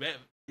 Man.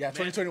 Yeah,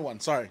 2021.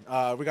 Sorry.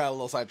 We got a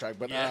little sidetracked,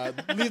 but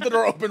Leave the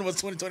Door Open was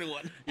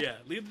 2021. Yeah,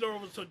 Leave the Door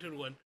Open was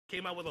 2021.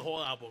 Came out with a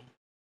whole album.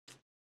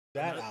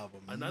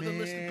 Another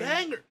list of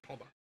banger.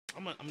 Hold on.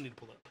 I'm gonna need to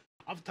pull it up.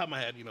 Off the top of my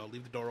head,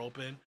 Leave the Door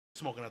Open,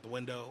 Smoking Out the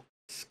Window,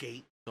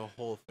 Skate. The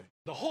whole thing.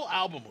 The whole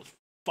album was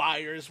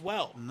fire as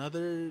well.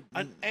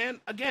 And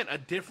again, a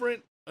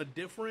different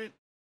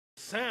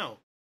sound.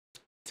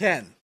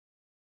 10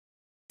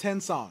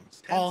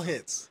 songs. All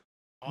hits.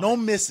 No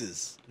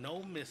misses.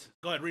 No misses.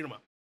 Go ahead, read them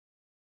up.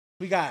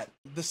 We got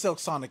the Silk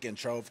Sonic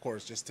intro, of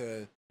course, just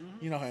to,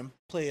 him,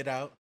 play it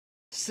out.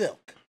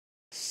 Silk,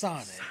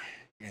 Sonic,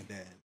 and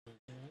then,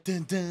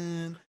 dun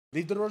dun,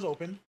 Leave the Doors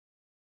Open.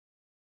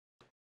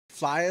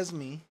 Fly as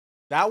Me.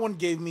 That one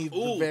gave me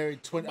the very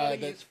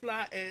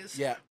fly as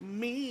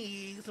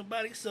me.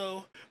 Somebody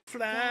so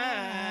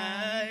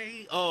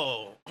fly.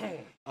 Oh.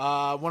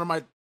 One of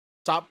my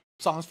top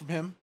songs from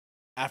him,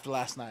 After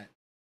Last Night.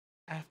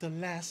 After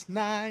last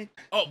night,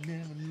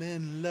 never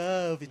in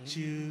love with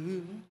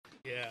you.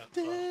 Yeah.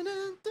 Dun,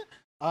 dun,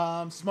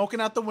 dun. Smoking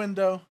Out the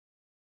Window.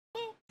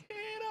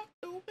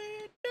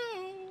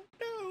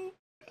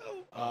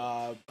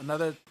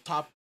 Another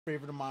top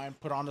favorite of mine,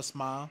 Put On a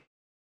Smile.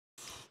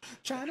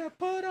 Trying to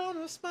put on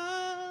a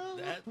smile.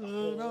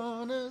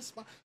 On a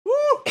smile.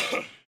 Woo!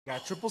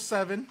 Got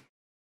 777.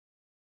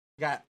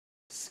 Got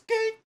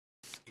Skate.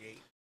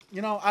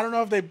 I don't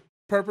know if they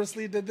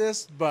purposely did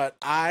this, but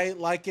I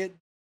like it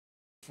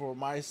for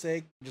my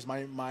sake, just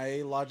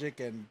my logic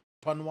and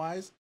pun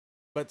wise.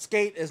 But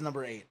Skate is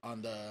number 8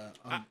 on the.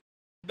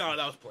 No,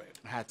 that was planned.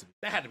 It had to be.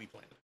 That had to be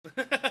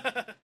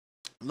planned.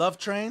 Love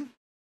Train.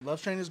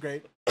 Love Train is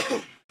great.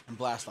 And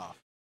Blast Off.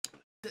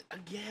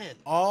 Again.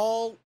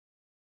 All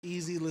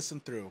easy listen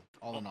through,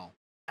 all in all.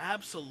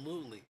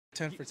 Absolutely.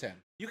 10 for 10.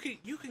 You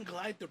can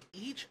glide through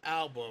each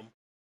album,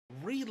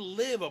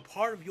 relive a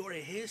part of your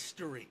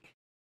history,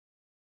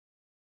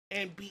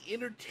 and be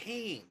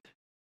entertained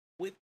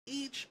with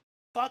each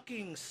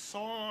fucking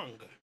song.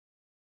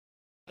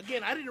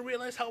 Again, I didn't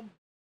realize how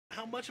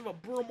much of a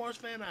Bruno Mars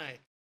fan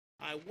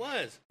I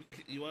was.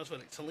 You know,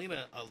 funny.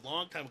 Selena, a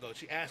long time ago,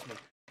 she asked me,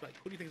 like,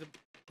 who do you think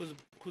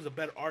who's a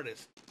better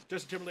artist,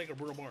 Justin Timberlake or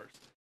Bruno Mars?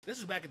 This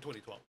is back in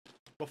 2012,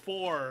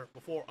 before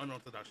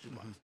Unorthodox Jukebox.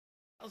 Mm-hmm.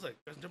 I was like,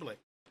 Justin Timberlake.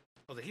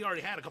 I was like, he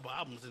already had a couple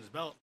albums in his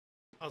belt.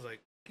 I was like,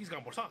 he's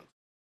got more songs.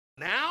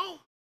 Now,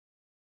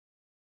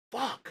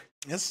 fuck.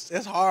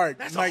 It's hard.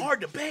 That's a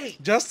hard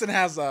debate. Justin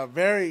has a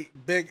very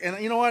big,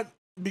 and you know what?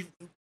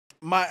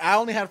 I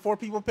only had 4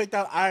 people picked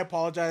out. I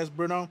apologize,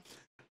 Bruno.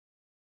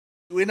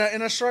 In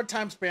a short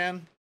time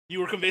span. You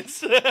were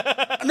convinced?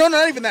 No,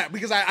 not even that.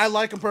 Because I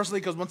like him personally.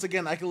 Because once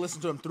again, I can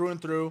listen to him through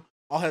and through.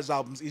 All his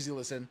albums, easy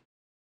listen.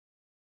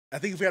 I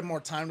think if we had more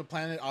time to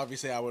plan it,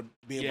 obviously I would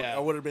be able. I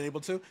would have been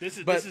able to. This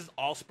is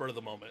all spur of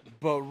the moment.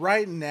 But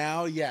right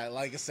now, yeah,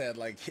 like I said,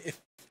 like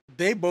if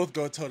they both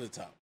go toe to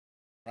toe,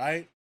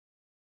 right?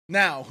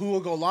 Now, who will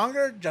go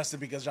longer? Justin,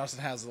 because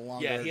Justin has the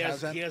longer. Yeah,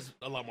 he has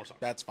a lot more songs.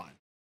 That's fine.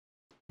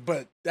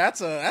 But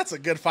that's a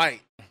good fight.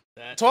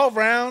 12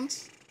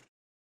 rounds.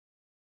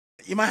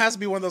 You might have to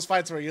be one of those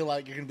fights where you're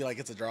gonna be like,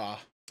 it's a draw.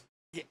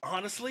 Yeah,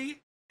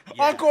 honestly.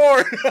 Yeah.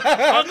 Encore!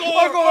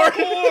 Encore!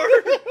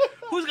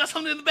 Who's got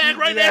something in the bag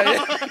right now?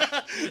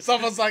 Yeah.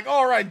 Someone's like,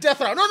 all right,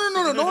 death round.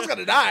 No one's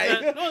gonna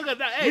die. No one's gonna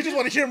die. Hey, we just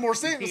want to hear more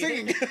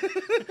singing. They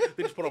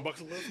just put on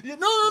bucks of love? Yeah,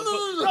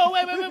 no,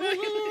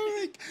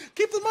 wait.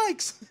 Keep the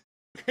mics.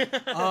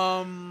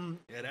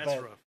 Yeah,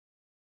 that's rough.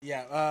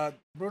 Yeah,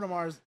 Bruno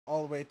Mars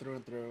all the way through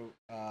and through.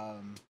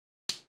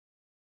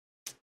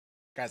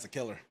 Guy's a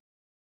killer.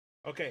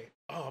 Okay.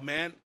 Oh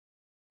man,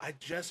 I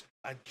just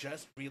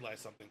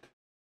realized something.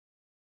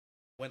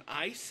 When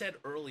I said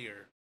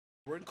earlier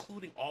we're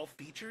including all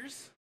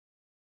features,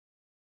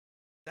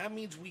 that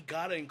means we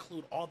gotta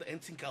include all the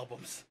NSYNC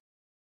albums.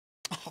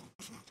 Oh.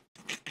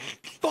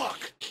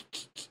 Fuck.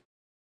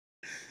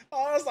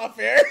 Oh, that's not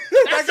fair.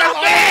 That's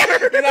not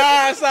fair. No,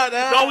 that's not.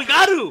 No, we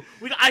got to.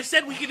 I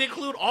said we can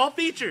include all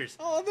features.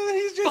 Oh,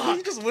 then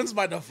he just wins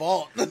by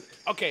default.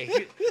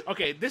 Okay.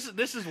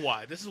 This is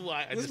why.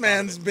 This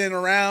man's been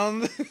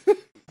around.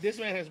 This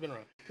man has been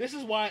around. This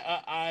is why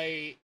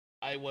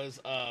I was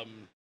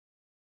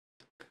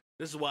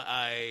This is why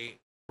I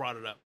brought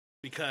it up,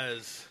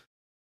 because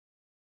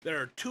there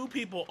are 2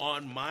 people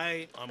on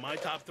my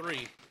top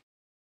 3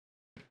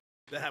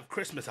 that have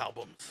Christmas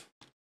albums.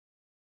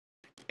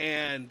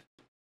 And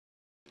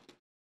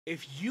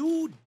if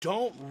you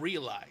don't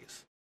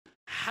realize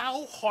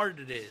how hard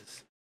it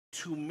is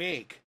to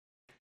make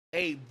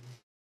a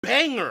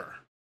banger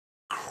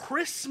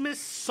Christmas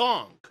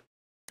song,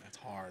 that's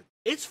hard.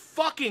 It's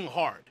fucking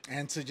hard.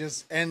 And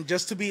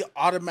just to be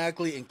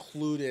automatically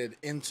included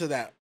into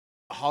that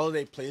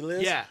holiday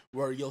playlist,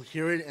 where you'll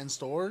hear it in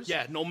stores.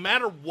 Yeah, no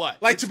matter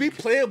what. Like to be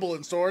playable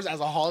in stores as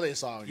a holiday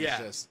song.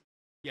 Yeah. It's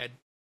just...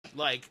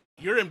 like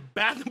you're in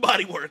Bath and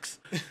Body Works.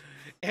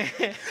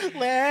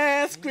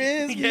 Last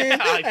Christmas,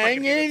 I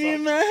gave you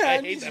my heart.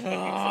 I hate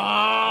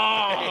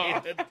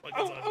that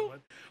fucking song so much.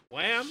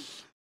 Wham!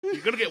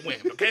 You're gonna get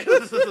whammed, okay?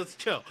 Let's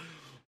chill.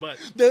 But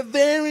the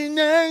very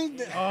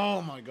night.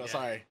 Oh my god,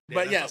 sorry.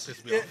 But yes,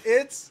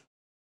 it's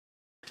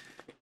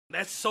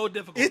that's so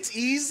difficult. It's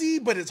easy,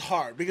 but it's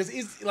hard because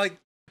it's like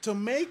to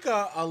make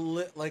a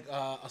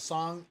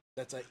song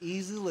that's an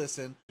easy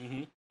listen,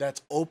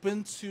 that's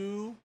open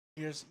to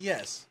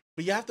yes,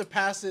 but you have to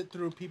pass it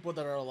through people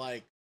that are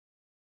like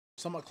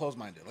somewhat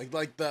close-minded,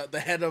 like the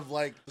head of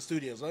like the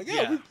studios. Like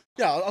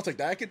I'll take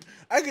that.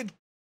 I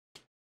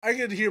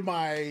could hear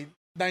my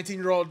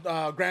 19-year-old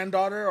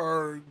granddaughter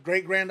or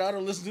great granddaughter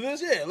listen to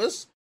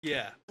this.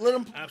 Yeah, let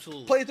them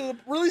absolutely play through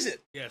release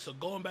it. Yeah. So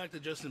going back to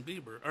Justin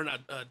Bieber, or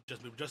not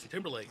Justin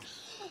Timberlake,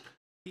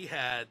 he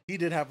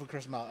did have a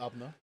Christmas album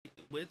though.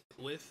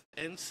 With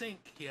NSYNC,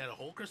 he had a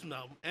whole Christmas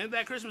album, and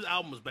that Christmas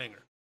album was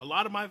banger. A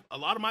lot of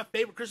my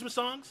favorite Christmas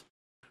songs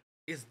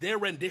is their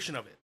rendition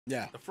of it.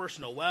 Yeah. The First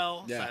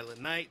Noel,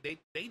 Silent Night, they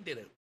did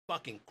it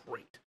fucking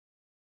great.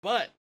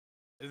 But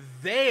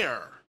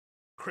their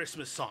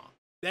Christmas song,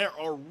 their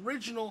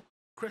original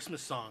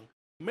Christmas song,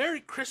 Merry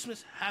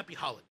Christmas, Happy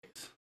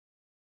Holidays.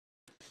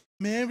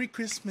 Merry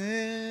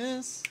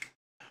Christmas.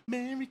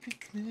 Merry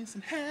Christmas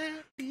and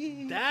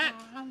Happy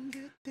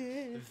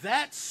Holidays.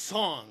 That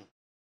song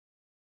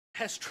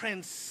has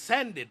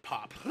transcended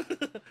pop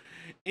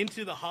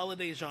into the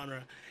holiday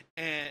genre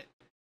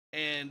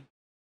and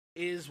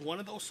is one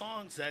of those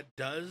songs that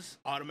does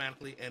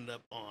automatically end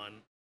up on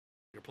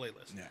your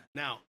playlist. Yeah.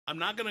 Now, I'm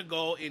not going to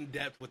go in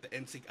depth with the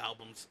NSYNC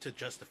albums to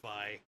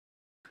justify.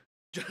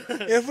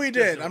 If we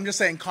did, I'm just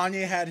saying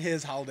Kanye had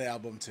his holiday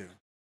album too.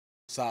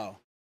 So,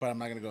 but I'm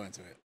not going to go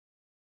into it.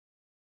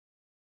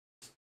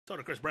 So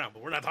did Chris Brown,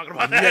 but we're not talking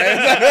about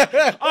that.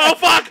 Yeah. Oh,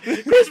 fuck!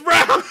 Chris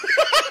Brown!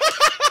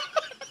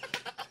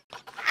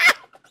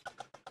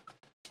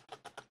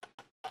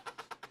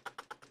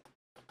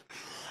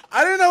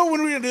 I didn't know when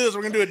we were going to do this.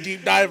 We're going to do a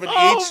deep dive in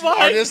each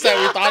artist that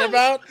we thought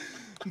about.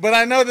 But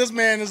I know this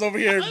man is over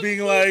here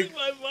being like...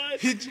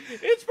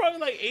 It's probably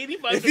like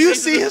 85 if you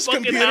see his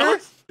computer,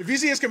 if you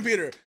see his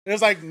computer,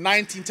 there's like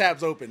 19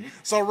 tabs open.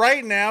 So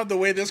right now, the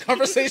way this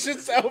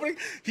conversation's opening,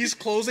 he's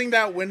closing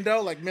that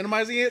window, like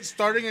minimizing it,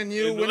 starting a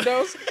new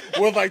Windows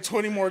with like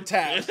 20 more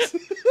tabs.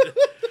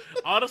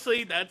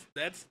 Honestly,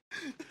 that's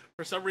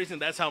for some reason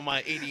that's how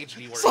my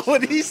ADHD works. So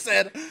when he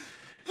said,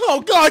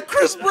 "Oh God,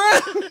 Chris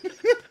Brown,"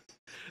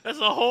 that's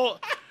a whole.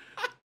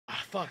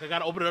 Fuck! I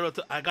gotta open it up.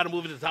 I gotta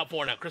move it to the top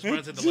 4 now. Chris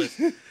Brown's in the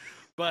list.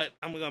 But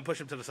I'm gonna push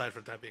him to the side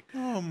for the time being.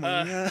 Oh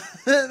my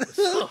God.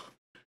 So,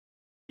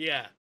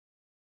 yeah.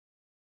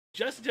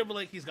 Justin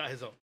Timberlake, he's got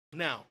his own.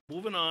 Now,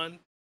 moving on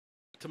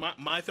to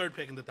my third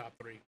pick in the top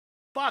 3.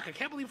 Fuck, I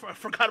can't believe I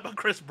forgot about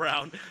Chris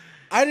Brown.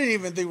 I didn't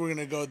even think we were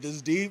gonna go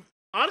this deep.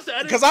 Honestly,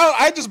 because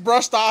I just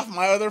brushed off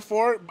my other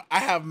 4. I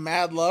have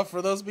mad love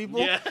for those people.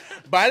 Yeah.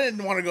 But I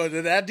didn't want to go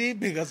to that deep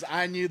because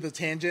I knew the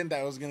tangent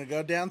that I was gonna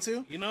go down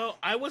to. You know,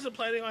 I wasn't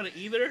planning on it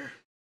either.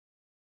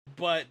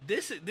 But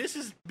this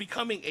is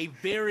becoming a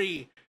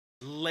very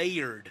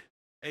layered,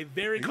 a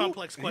very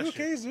complex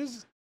question. Are you okay?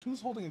 Who's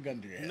holding a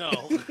gun to your head? No,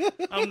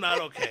 I'm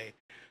not okay.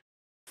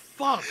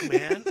 Fuck,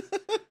 man.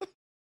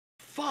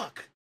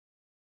 Fuck.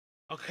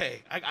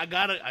 Okay, I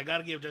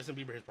gotta give Justin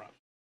Bieber his props.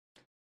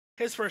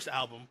 His first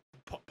album,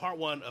 part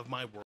 1 of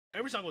My World.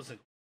 Every song was a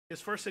single.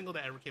 His first single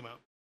that ever came out.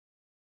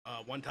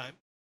 One Time.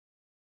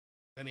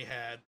 Then he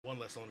had One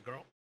Less Lonely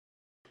Girl.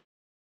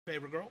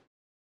 Favorite Girl.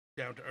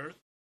 Down to Earth.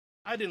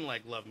 I didn't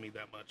like Love Me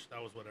that much.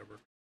 That was whatever.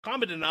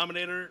 Common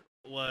Denominator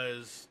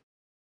was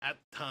at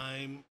the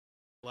time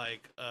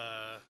like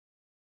a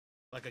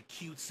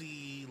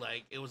cutesy,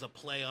 like it was a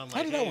play on like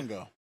how did that one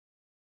go?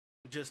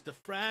 Just a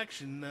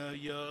fraction of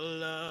your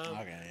love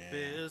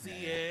fills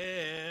the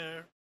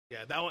air.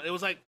 Yeah, that one it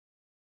was like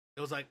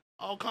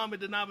all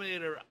common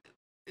denominator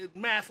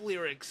math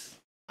lyrics.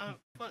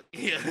 Fuck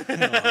yeah.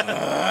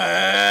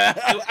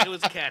 It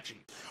was catchy.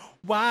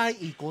 Y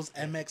equals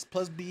MX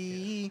plus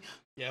B.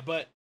 Yeah,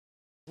 but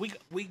we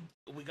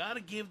gotta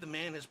give the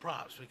man his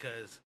props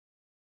because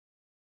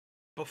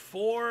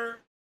before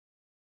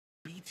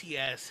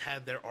BTS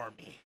had their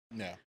army,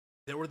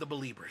 there were the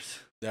Beliebers.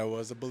 There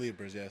was the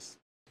Beliebers, yes.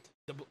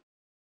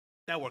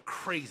 That were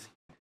crazy.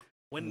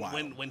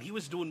 When he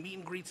was doing meet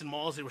and greets in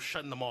malls, they were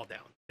shutting the mall down.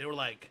 They were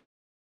like,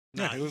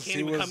 "Nah, you can't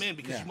even come in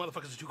because you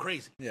motherfuckers are too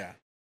crazy." Yeah,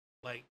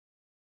 like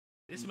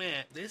this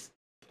man,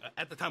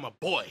 at the time a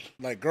boy.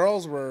 Like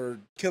girls were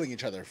killing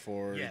each other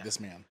for this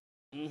man.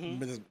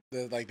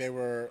 Mm-hmm. Like they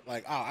were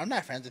like, "Oh, I'm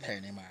not friends with her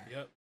anymore."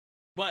 Yep.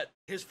 But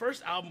his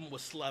first album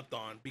was slept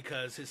on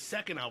because his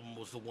second album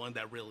was the one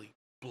that really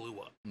blew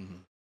up. Mm-hmm.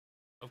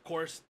 Of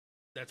course,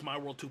 that's My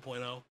World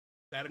 2.0.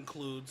 That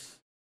includes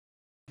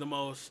the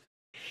most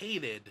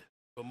hated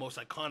but most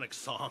iconic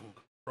song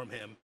from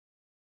him,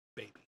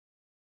 Baby.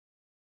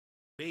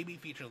 Baby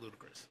featuring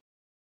Ludacris.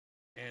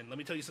 And let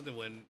me tell you something,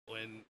 when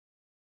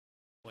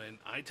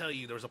I tell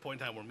you there was a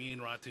point in time where me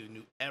and Ratu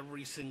knew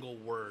every single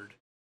word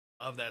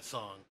of that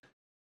song,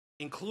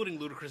 including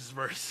Ludacris'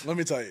 verse. Let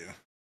me tell you,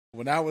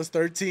 when I was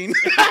 13.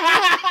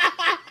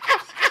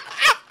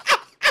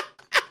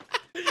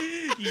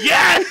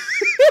 Yes!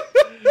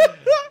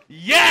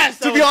 Yes!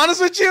 To be honest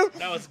with you,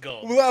 that was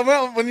gold.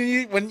 Well,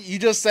 when you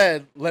just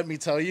said, "Let me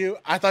tell you,"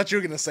 I thought you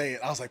were gonna say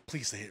it. I was like,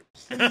 "Please say it,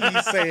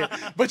 please say it."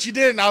 But you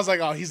didn't. I was like,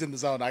 "Oh, he's in the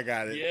zone. I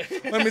got it." Yeah.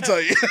 Let me tell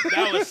you.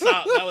 That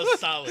was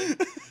solid.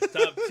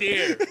 Top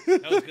tier.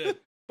 That was good.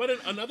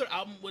 But another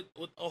album with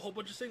a whole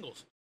bunch of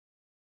singles.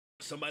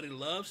 Somebody to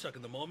Love, Stuck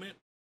in the Moment.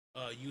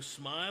 You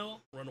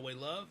Smile, Runaway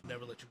Love,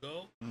 Never Let You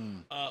Go.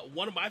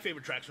 One of my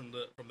favorite tracks from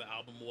the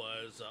album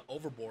was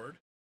Overboard.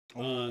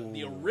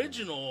 The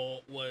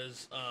original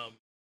was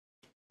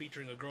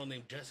featuring a girl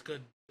named Jessica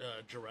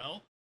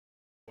Jarrell,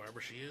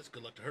 wherever she is.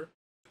 Good luck to her.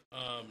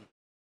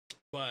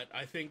 But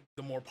I think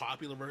the more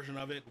popular version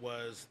of it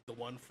was the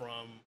one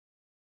from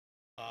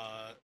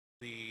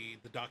the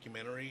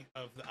documentary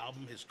of the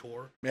album, his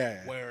tour,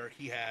 where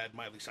he had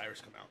Miley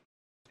Cyrus come out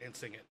and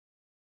sing it.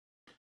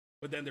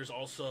 But then there's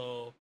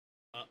also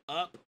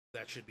Up,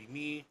 That Should Be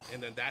Me,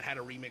 and then that had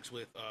a remix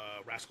with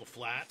Rascal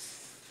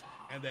Flatts.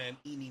 And then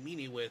Eenie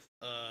Meenie with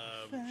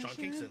Sean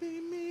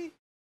Kingston.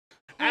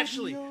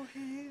 Actually,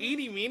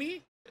 Eenie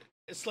Meenie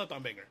is slept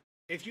on banger.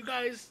 If you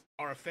guys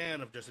are a fan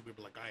of Justin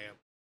Bieber like I am,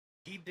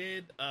 he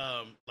did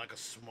like a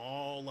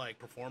small like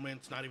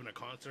performance, not even a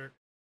concert,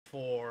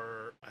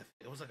 for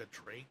it was like a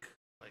Drake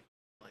like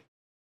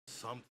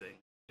something.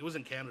 It was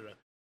in Canada,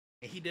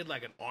 and he did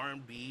like an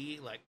R&B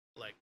like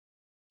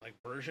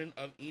version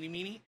of Eenie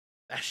Meenie.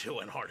 That shit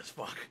went hard as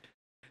fuck.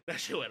 That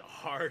shit went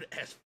hard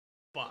as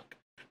fuck.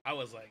 I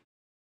was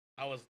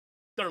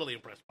thoroughly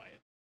impressed by it.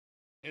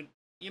 And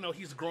you know,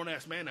 he's a grown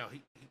ass man now.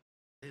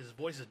 His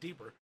voice is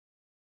deeper.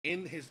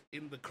 In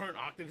the current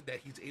octave that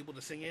he's able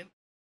to sing in,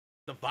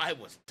 the vibe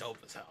was dope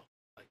as hell.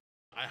 Like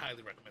I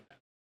highly recommend that.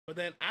 But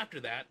then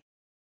after that,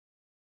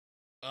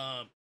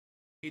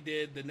 he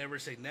did the Never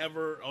Say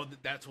Never. Oh,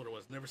 that's what it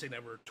was. Never Say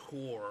Never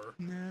tour.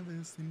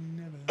 Never say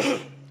never.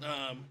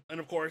 And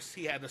of course,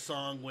 he had the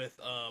song with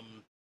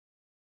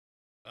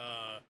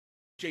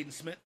Jaden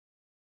Smith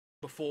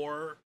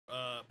before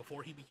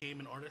he became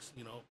an artist.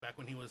 You know, back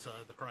when he was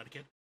the Karate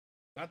Kid,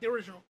 not the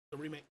original, the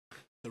remake.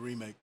 The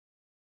remake.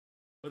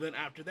 But then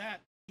after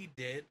that, he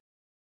did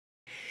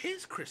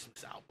his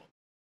Christmas album,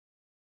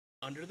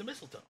 Under the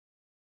Mistletoe,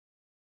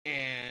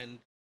 and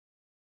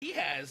he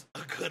has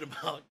a good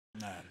amount.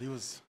 Nah,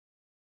 his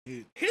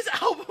Christmas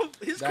album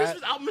is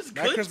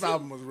good. That Christmas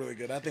album was really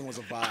good. That thing was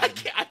a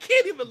vibe. I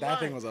can't even lie. That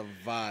thing was a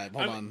vibe.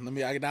 Hold on,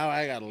 now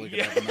I gotta look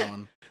it up on that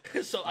one.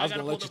 So I was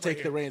gonna let you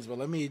take the reins, but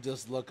let me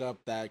just look up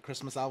that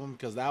Christmas album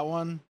because that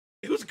one,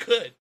 it was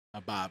good.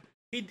 A bob.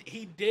 He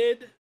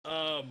did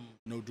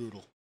no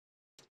doodle.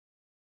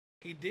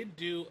 He did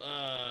do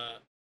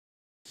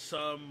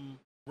some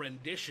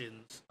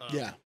renditions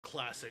of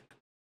classic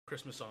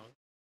Christmas songs,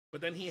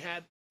 but then he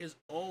had his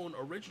own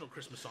original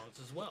Christmas songs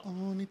as well.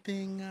 Only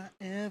thing I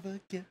ever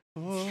get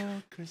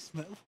for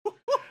Christmas.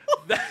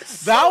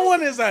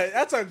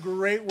 That's a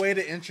great way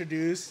to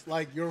introduce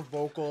like your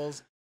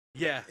vocals.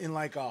 Yeah. In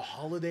like a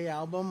holiday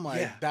album,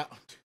 that.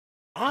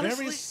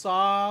 Honestly, very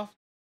soft,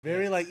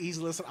 very like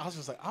easy listen. I was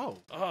just like,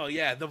 oh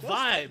yeah, the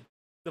vibe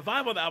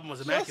on the album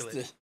was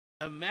immaculate.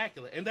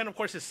 Immaculate. And then of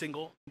course his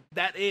single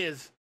that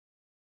is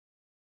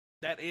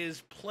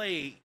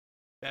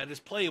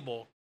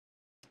playable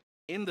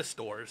in the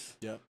stores.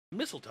 Yep.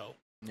 Mistletoe.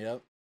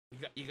 Yep.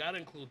 You got to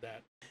include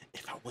that.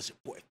 If I was your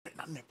boyfriend,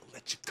 I'd never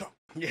let you go.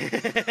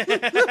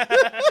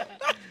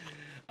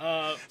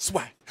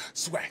 Swag.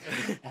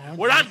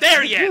 We're not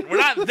there yet.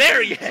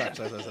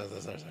 Sorry.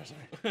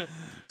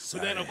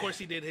 But then, of course,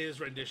 he did his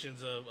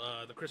renditions of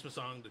the Christmas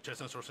song, the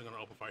Chestnuts Roasting on an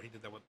Open Fire. He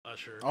did that with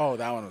Usher. Oh,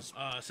 that one was...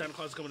 Santa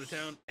Claus is Coming to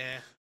Town.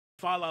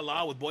 Fa La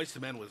La with Boyz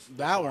II Men was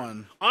that hard.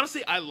 one.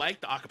 Honestly, I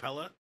like the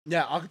acapella.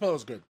 Yeah, acapella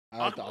was good. I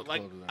like the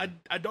acapella.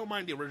 I don't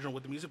mind the original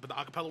with the music, but the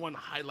acapella one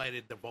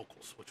highlighted the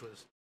vocals, which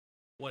was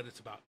what it's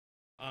about.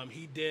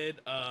 He did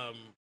a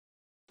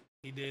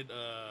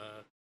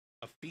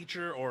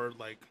feature, or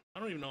like, I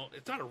don't even know,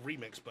 it's not a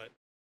remix, but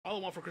All I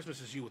Want for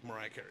Christmas Is You with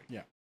Mariah Carey.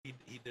 Yeah. He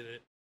did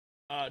it.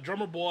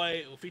 Drummer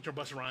Boy feature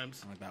Busta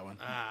Rhymes. I like that one.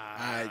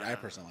 I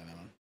personally like that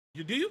one.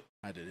 You do?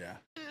 I did, yeah.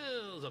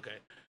 It was okay.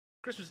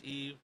 Christmas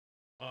Eve,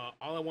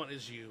 All I Want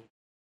Is You,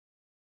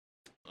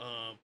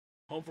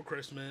 Home for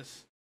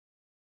Christmas,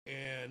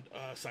 and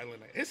Silent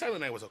Night. His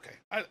Silent Night was okay.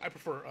 I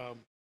prefer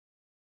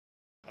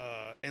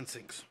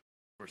NSYNC's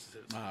versus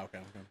his. Okay.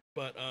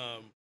 But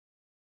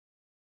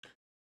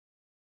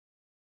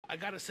I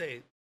gotta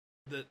say,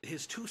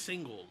 his two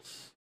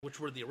singles, which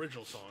were the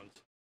original songs,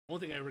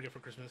 Only Thing I Ever Get for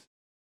Christmas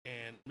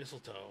and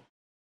Mistletoe,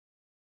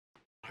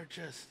 are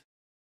just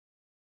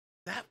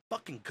that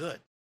fucking good.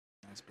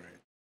 That's great.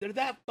 They're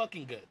that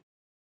fucking good.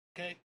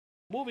 Okay?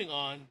 Moving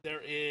on,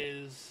 there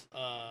is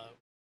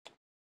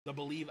the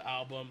Believe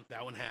album.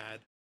 That one had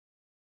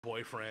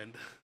Boyfriend.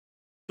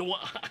 The one,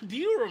 do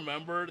you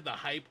remember the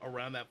hype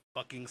around that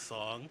fucking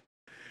song?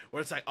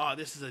 Where it's like, oh,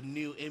 this is a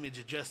new image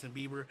of Justin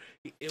Bieber.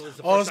 It was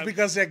the first time,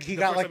 because like, he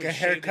got like a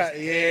haircut.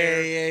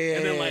 Yeah.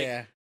 And then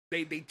like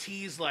they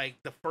tease like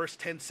the first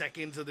 10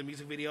 seconds of the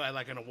music video at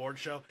like an award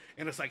show,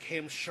 and it's like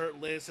him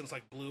shirtless and it's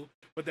like blue.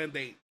 But then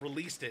they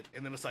released it,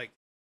 and then it's like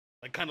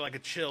kind of like a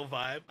chill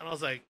vibe. And I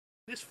was like,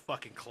 this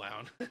fucking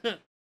clown.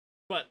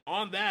 But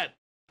on that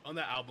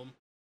album,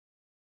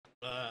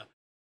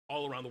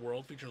 All Around the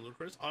World featuring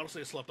Ludacris,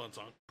 honestly a slept on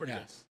song. Pretty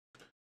good.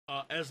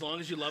 As Long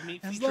As You Love Me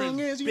featuring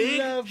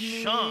Big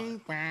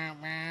Sean.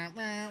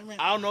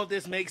 I don't know if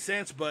this makes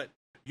sense, but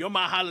you're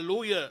my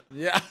hallelujah.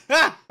 Yeah.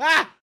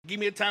 Give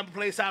me a time and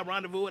place, I'll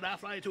rendezvous it, I'll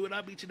fly to it,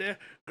 I'll beat you there.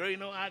 Girl, you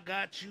know I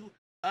got you.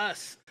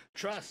 Us.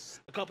 Trust.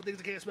 A couple things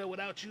I can't spell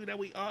without you that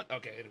we aren't.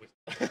 Okay, anyways.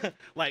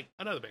 Like,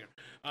 another banger.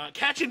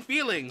 Catching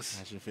Feelings.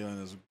 Catching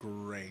Feelings is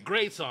great.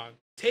 Great song.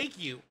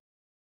 Take You.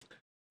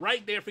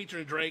 Right there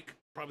featuring Drake.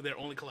 Probably their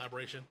only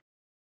collaboration.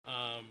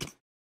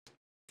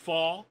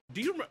 Fall.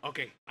 Do you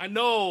okay, I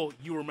know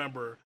you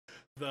remember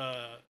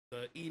the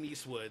Ian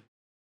Eastwood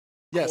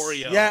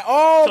choreo. Yeah.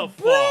 Oh, to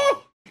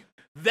Fall.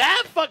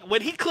 That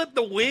when he clipped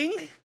the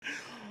wing.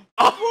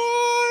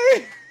 Oh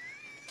boy.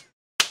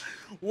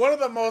 One of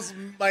the most,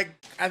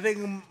 I think,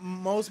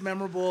 most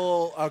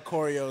memorable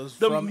choreos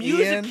the from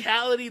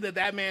musicality Ian.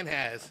 that man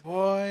has,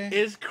 boy,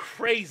 is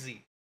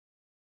crazy.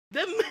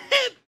 That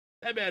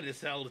man is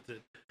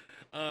talented.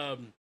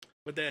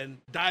 But then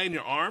Die in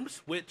Your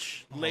Arms,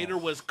 which later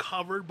was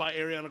covered by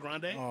Ariana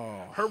Grande.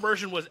 Oh. Her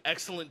version was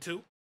excellent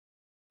too.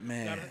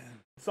 Man.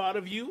 Thought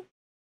of You.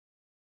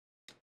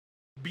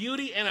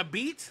 Beauty and a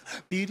Beat.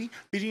 Beauty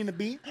and a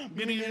Beat.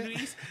 Beauty and a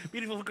Beat.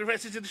 Beautiful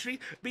confessions in the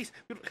street. Beast.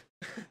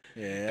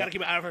 Yeah. Gotta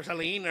keep it out of her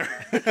Celine.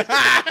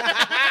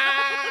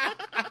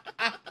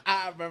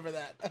 I remember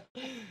that.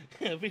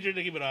 Featuring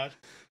Nicki Minaj.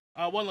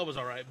 One Love was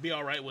alright. Be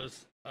Alright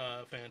was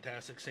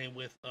fantastic. Same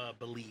with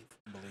Believe.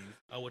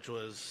 Which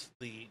was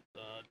the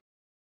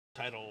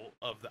title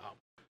of the album.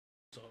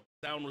 So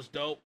That one was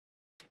dope.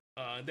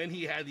 Then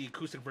he had the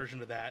acoustic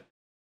version of that.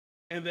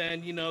 And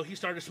then, he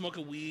started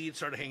smoking weed,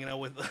 started hanging out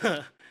with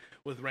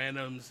with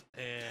randoms,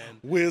 and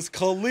Wiz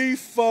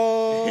Khalifa,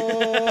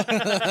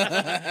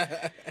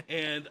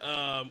 and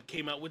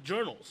came out with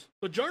Journals.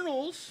 But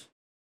Journals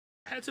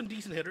had some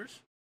decent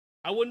hitters.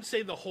 I wouldn't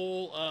say the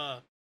whole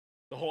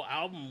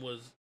album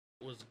was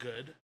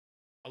good.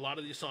 A lot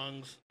of these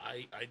songs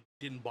I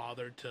didn't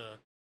bother to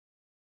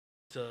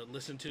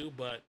listen to,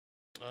 but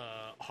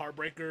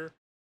Heartbreaker,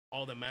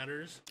 All That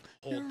Matters,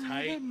 Hold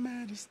Tight, All That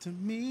Matters to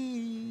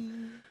Me,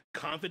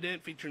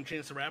 Confident featuring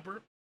Chance the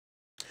Rapper.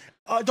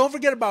 Don't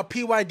forget about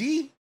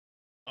PYD.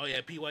 Oh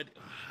yeah, PYD.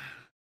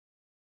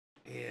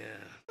 Yeah.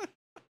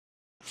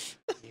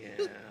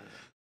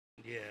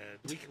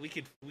 We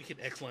could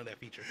excellent that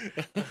feature.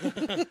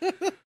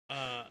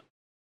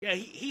 Yeah,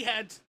 he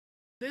had,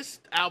 this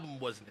album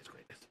wasn't his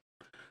greatest.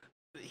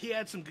 He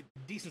had some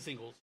decent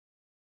singles,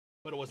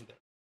 but it wasn't there.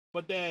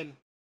 But then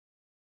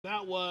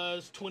that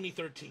was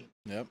 2013.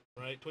 Yep.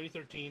 Right,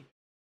 2013.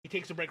 He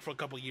takes a break for a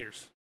couple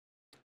years.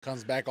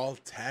 Comes back all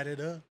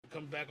tatted up.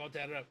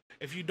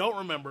 If you don't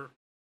remember,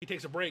 he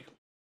takes a break,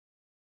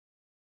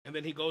 and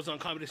then he goes on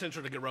Comedy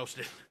Central to get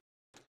roasted.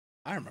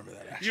 I remember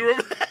that, actually. You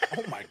remember that?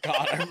 Oh my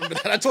god, I remember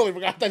that. I totally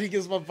forgot that he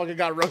gets motherfucking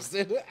got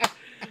roasted.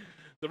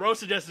 The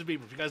roast of Justin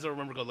Bieber. If you guys don't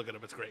remember, go look it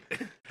up. It's great.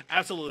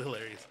 Absolutely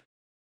hilarious.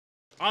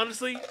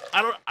 Honestly,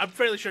 I'm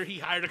fairly sure he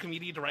hired a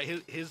comedian to write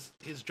his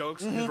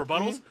jokes, his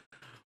rebuttals,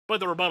 but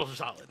the rebuttals are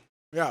solid.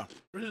 Yeah.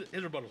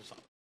 His rebuttals are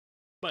solid.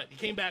 But he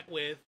came back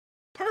with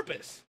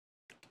Purpose.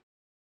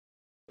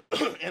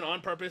 And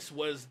On Purpose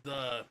was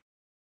the...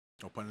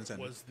 No pun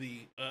intended.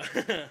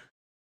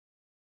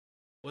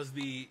 Was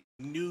the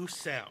new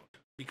sound,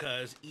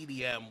 because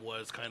EDM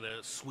was kind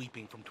of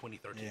sweeping from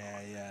 2013 on.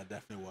 Yeah,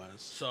 definitely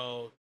was.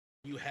 So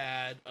you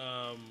had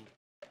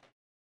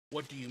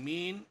What Do You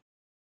Mean?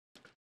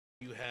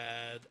 You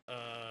had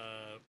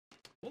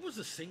what was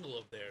the single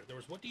of there? There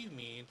was What Do You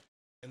Mean,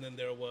 and then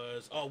there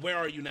was Where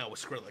Are You Now with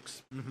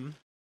Skrillex. Mm-hmm.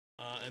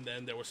 And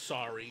then there was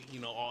Sorry.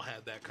 All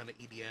had that kind of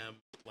EDM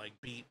like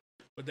beat.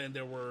 But then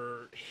there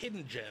were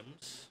hidden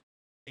gems,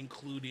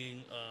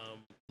 including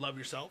Love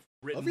Yourself.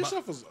 Love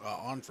Yourself was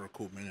on for a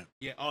cool minute.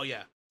 Yeah. Oh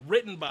yeah.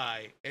 Written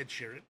by Ed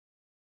Sheeran.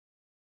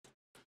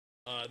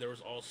 There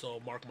was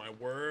also Mark My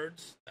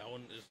Words. That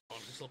one is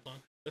honestly slipped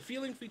on. The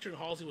Feeling featuring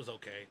Halsey was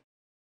okay.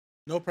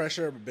 No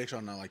Pressure, but Big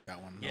Sean not like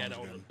that one. That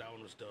one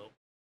was dope.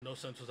 No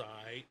Sense was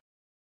alright.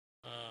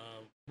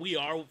 We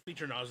Are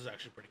featuring Nas is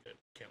actually pretty good.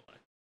 Can't lie.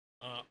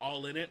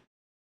 All In It,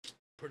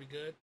 pretty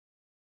good.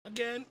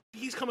 Again,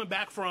 he's coming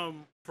back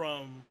from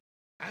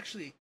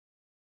actually,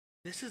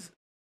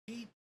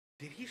 he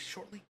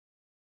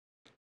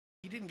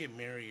didn't get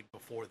married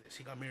before this.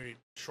 He got married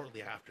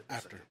shortly after this.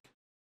 After.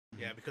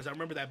 Mm-hmm. Yeah, because I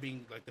remember that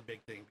being like the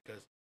big thing,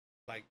 because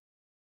like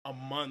a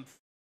month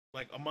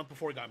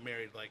before he got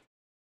married, like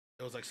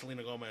it was like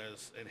Selena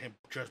Gomez and him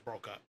just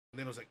broke up. And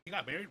then it was like, you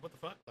got married? What the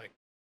fuck? Like,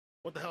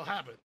 what the hell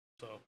happened?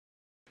 So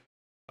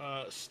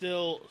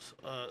still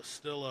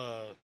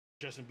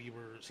Justin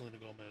Bieber, Selena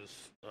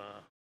Gomez,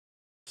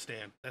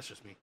 stan. That's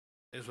just me.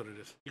 It is what it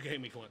is. You can hate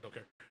me for it, don't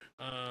care.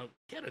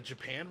 He had a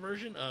Japanese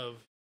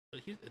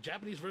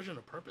version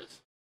of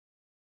Purpose.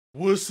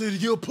 What's in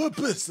your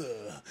purpose?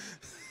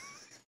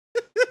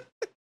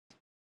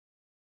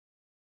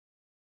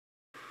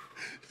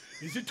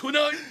 Is it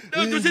tonight?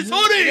 No, this is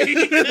sorry.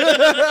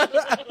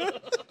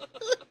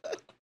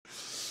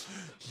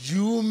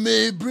 You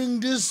may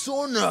bring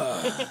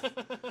dishonor,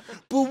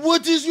 but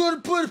what is your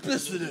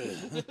purpose?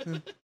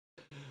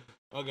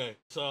 Okay,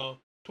 so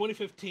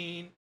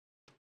 2015,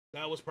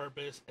 that was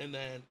Purpose, and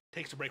then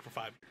takes a break for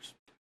 5 years.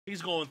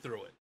 He's going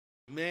through it.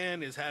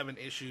 Man is having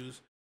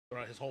issues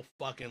throughout his whole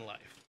fucking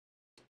life.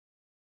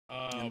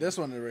 And this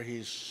one where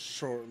he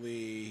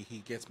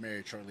gets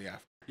married shortly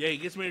after. Yeah, he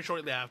gets married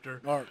shortly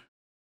after. Or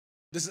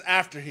this is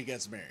after he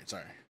gets married.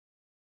 Sorry.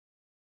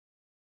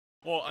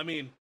 Well, I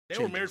mean, they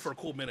were married for a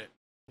cool minute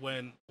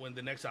when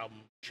the next album,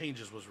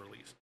 Changes, was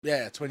released.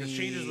 Yeah,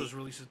 Changes was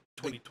released in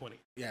 2020.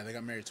 Yeah, they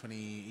got married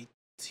 2018.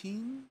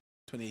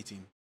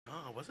 2018.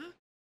 Oh, was it?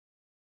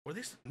 Were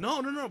they?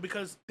 No,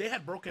 because they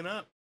had broken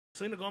up.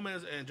 Selena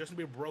Gomez and Justin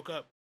Bieber broke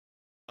up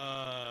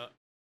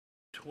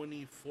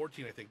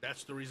 2014, I think.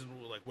 That's the reason,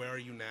 like, Where Are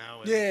You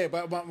Now? And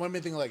but one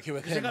main thing, like,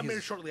 with him, they got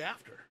married shortly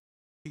after.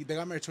 They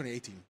got married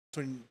 2018.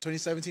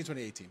 2017,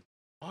 2018.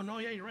 Oh, no,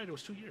 yeah, you're right. It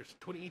was 2 years.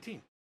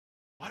 2018.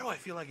 Why do I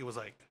feel like it was,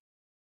 like,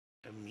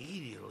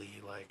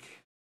 immediately, like...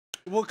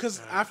 Well,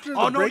 because after the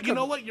breakup... Oh, no, breakup, you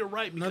know what? You're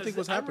right. Because nothing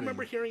was happening. I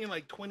remember hearing in,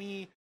 like,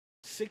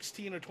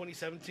 2016 or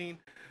 2017,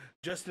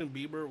 Justin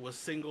Bieber was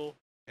single,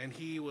 and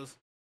he was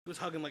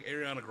hugging, like,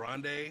 Ariana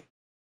Grande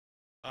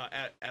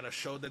at a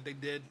show that they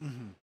did,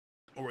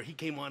 or where he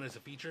came on as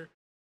a feature,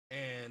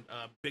 and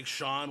Big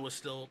Sean was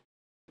still,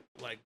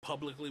 like,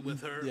 publicly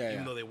with her,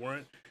 even though they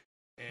weren't,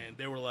 and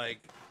they were like,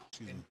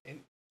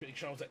 and Big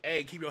Sean was like,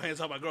 "Hey, keep your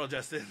hands off my girl,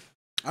 Justin."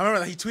 I remember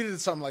that he tweeted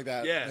something like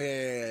that.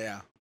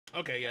 Yeah.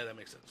 Okay, yeah, that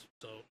makes sense.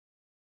 So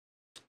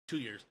 2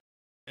 years,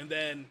 and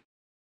then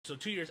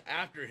 2 years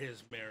after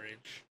his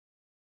marriage,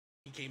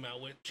 he came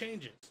out with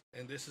Changes,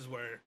 and this is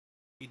where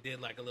he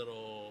did like a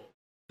little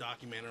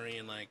documentary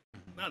and like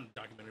not a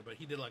documentary, but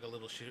he did like a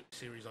little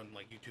series on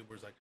like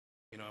YouTubers, like,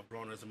 you know, I've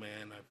grown as a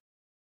man,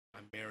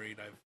 I'm married,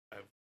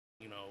 I've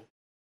you know,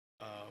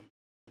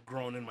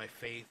 grown in my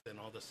faith and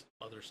all this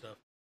other stuff,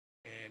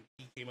 and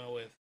he came out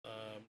with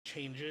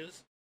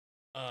Changes,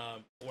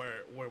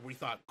 where we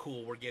thought,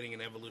 cool, we're getting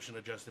an evolution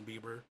of Justin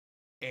Bieber,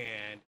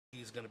 and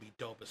he's gonna be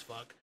dope as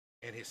fuck,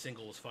 and his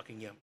single was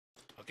fucking yum.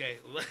 Okay,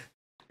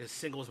 his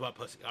single was about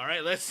pussy. All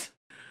right, let's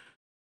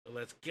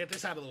get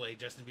this out of the way.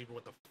 Justin Bieber,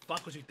 what the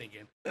fuck was you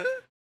thinking?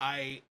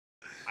 I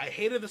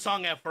hated the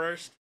song at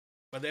first,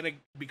 but then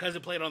because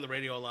it played on the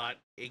radio a lot,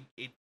 it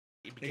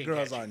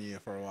grows catchy. On you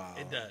for a while.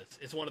 It does.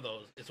 It's one of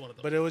those.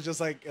 But it was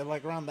just like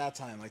around that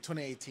time, like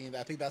 2018.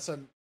 I think that's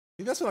when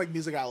like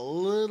music got a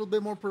little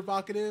bit more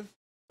provocative.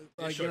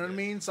 Like, you know what I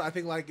mean? So I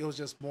think like it was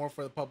just more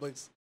for the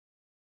public's,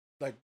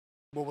 like,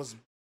 what was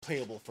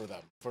playable for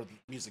them for the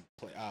music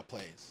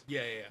plays.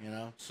 Yeah. You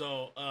know.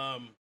 So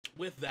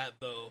with that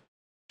though,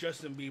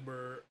 Justin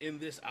Bieber in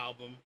this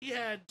album, he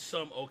had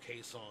some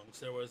okay songs.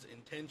 There was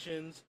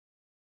Intentions,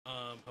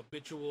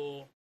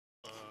 Habitual,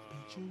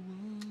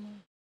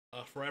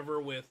 Forever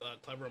with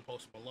Clever and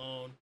Post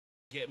Malone,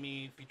 Get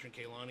Me featuring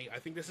Kehlani. I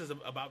think this is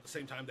about the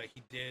same time that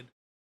he did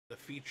the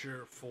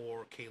feature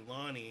for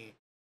Kehlani,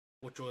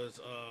 which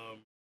was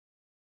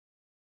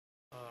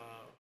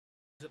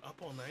is it Up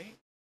All Night?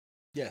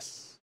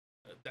 Yes.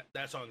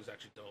 That song is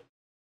actually dope.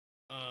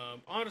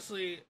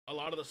 Honestly, a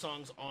lot of the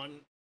songs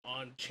on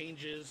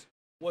Changes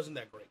wasn't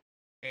that great.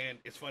 And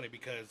it's funny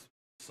because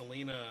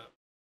Selena,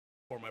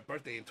 for my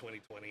birthday in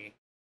 2020,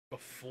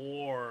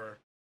 before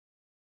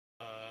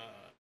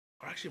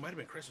or actually it might have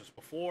been Christmas,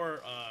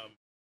 before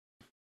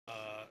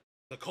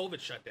the COVID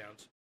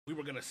shutdowns, we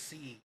were gonna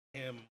see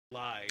him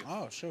live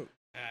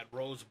at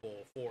Rose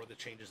Bowl for the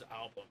Changes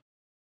album.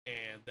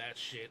 And that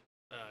shit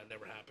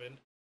never happened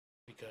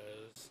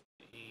because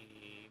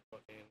he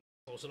fucking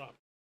closed it off.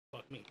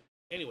 Fuck me.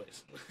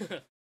 Anyways,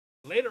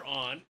 later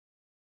on,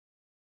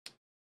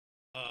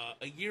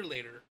 a year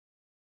later,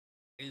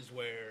 is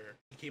where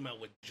he came out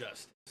with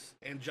Justice.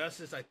 And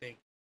Justice, I think,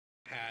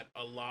 had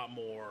a lot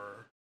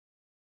more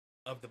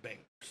of the bangers.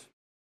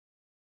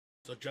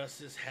 So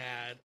Justice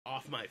had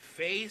Off My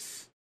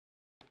Face.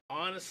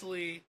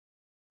 Honestly,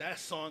 that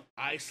song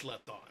I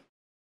slept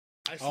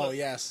on.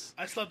 Yes.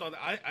 I slept on that.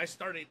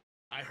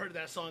 I heard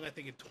that song, I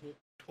think, in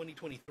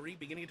 2023,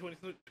 beginning of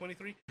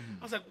 2023.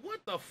 I was like,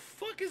 what the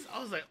fuck is... I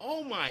was like,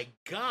 oh my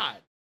god.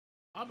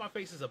 Off My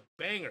Face is a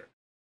banger.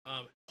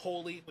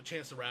 Holy with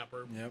Chance the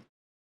Rapper. Yep.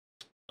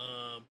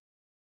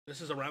 This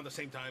is around the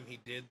same time he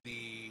did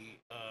the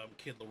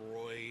Kid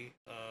Laroi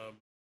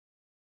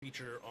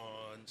feature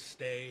on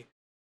Stay.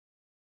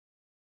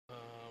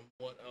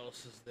 What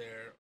else is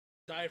there?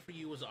 Die For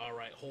You was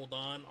alright. Hold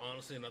On,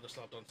 honestly, another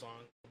slept on song.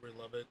 I really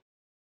love it.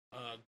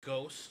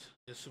 Ghost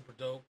is super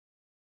dope.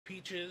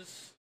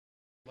 Peaches,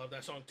 love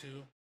that song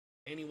too.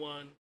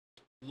 Anyone.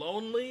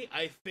 Lonely,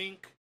 I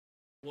think,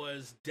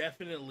 was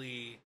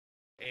definitely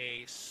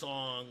a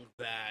song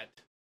that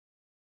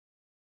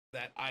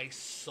I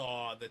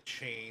saw the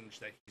change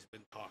that he's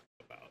been talking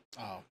about.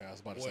 Oh, okay. I was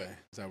about to say,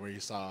 is that where you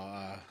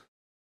saw?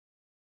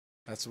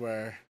 That's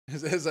where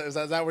is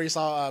that where you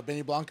saw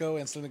Benny Blanco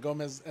and Selena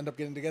Gomez end up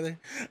getting together?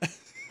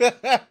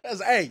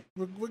 Hey,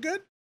 we're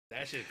good.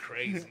 That shit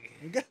crazy.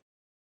 We good?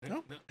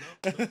 No.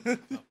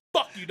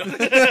 Fuck you, dog.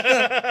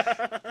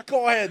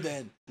 Go ahead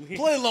then.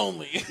 Play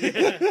Lonely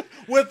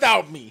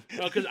without me.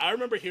 No, because I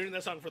remember hearing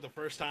that song for the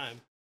first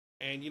time,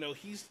 and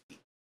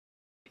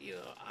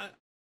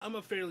I'm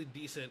a fairly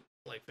decent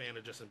like fan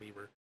of Justin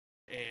Bieber,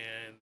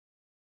 and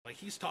like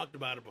he's talked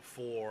about it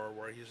before,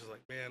 where he's just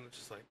like, man, it's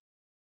just like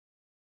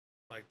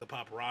the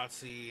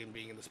paparazzi and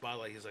being in the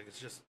spotlight. He's like, it's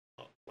just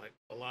like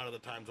a lot of the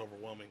times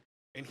overwhelming,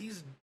 and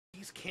he's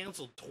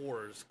canceled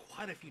tours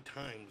quite a few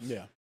times.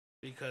 Yeah,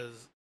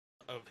 because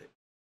of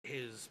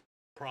his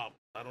problems.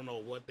 I don't know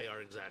what they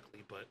are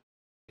exactly, but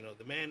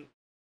the man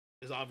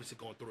is obviously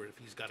going through it.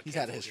 If he's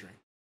had a history.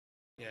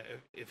 Yeah,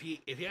 if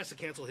he has to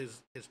cancel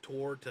his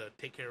tour to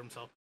take care of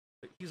himself,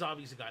 he's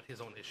obviously got his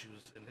own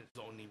issues and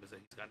his own demons that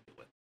he's got to deal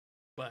with.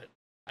 But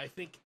I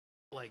think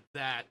like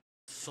that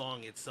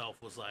song itself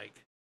was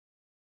like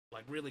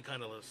really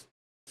kind of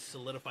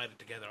solidified it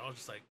together. I was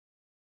just like,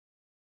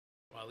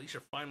 well, at least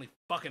you're finally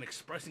fucking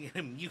expressing it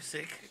in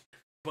music.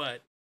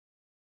 But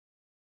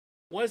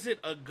was it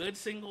a good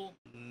single?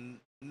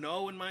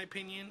 No, in my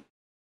opinion.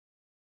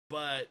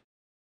 But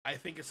I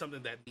think it's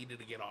something that needed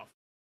to get off.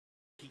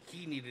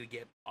 He needed to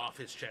get off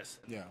his chest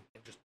and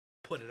just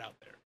put it out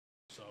there.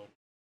 So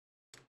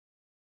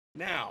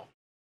now,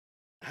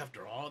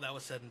 after all that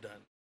was said and done,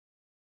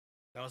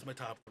 that was my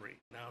top 3.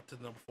 Now to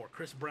number 4,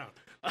 Chris Brown.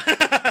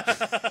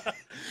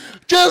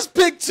 Just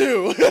pick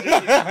 2.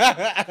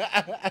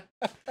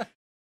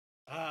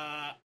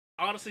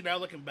 Honestly, now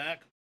looking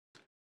back,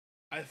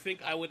 I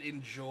think I would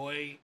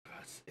enjoy...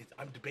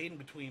 I'm debating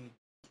between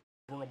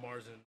Bruno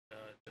Mars and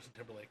Justin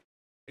Timberlake.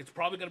 It's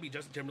probably going to be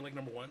Justin Timberlake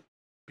number 1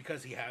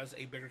 because he has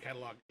a bigger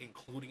catalog,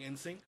 including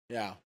NSYNC.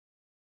 Yeah.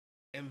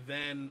 and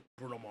then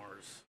Bruno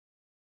Mars,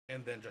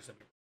 and then Justin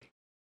Bieber.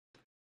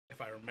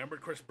 If I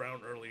remembered Chris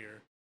Brown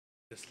earlier,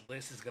 this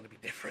list is going to be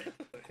different.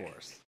 Of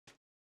course.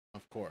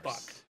 Of course.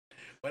 Fuck.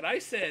 When I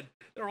said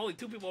there were only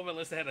 2 people on my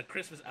list that had a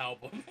Christmas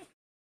album,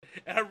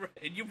 and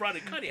you brought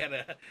in Cuddy had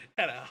a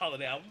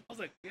holiday album, I was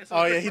like, yes.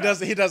 Oh yeah, he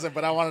doesn't.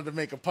 But I wanted to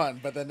make a pun.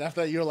 But then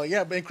after that, you were like,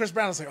 yeah, but Chris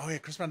Brown. I was like, oh yeah,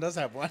 Chris Brown does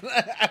have one.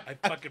 I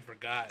fucking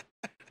forgot.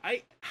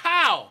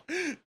 How?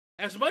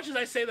 As much as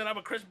I say that I'm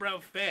a Chris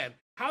Brown fan,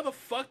 how the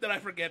fuck did I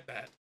forget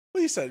that?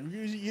 Well, you said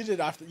you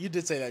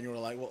did say that, and you were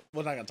like, well,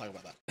 we're not gonna talk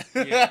about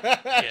that.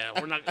 yeah,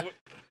 we're not.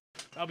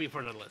 I'll be for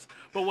another list.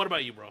 But what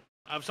about you, bro?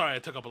 I'm sorry I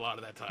took up a lot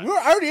of that time.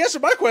 I already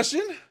answered my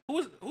question.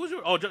 Who was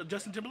your? Oh,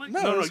 Justin Timberlake?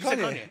 No, you said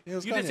Kanye.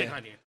 You did say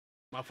Kanye.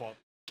 My fault.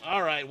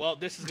 All right. Well,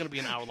 this is gonna be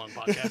an hour-long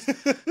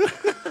podcast.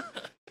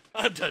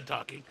 I'm done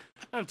talking.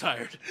 I'm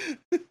tired.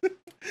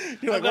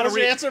 You're like, what was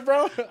your answer,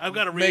 bro? I've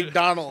got to read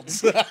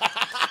McDonald's.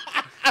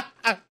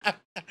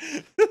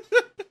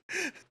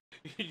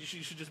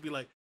 You should just be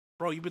like,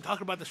 bro, you've been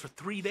talking about this for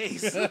 3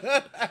 days.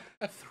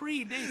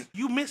 3 days.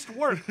 You missed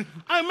work.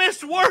 I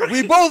missed work.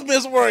 We both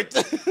missed work.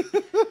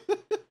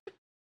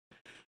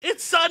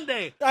 It's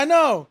Sunday. I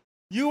know.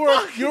 You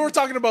were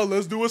talking about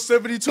let's do a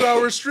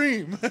 72-hour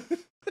stream.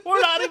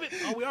 We're not even.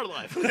 Oh, we are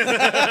live.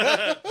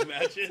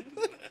 Imagine.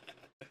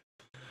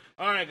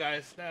 All right,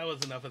 guys. That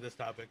was enough of this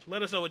topic.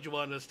 Let us know what you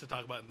want us to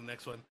talk about in the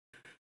next one.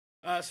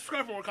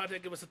 Subscribe for more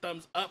content. Give us a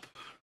thumbs up.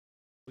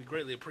 We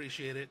greatly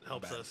appreciate it.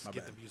 Helps us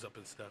get the views up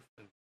and stuff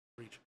and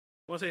reach.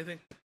 Want to say anything?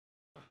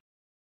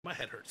 My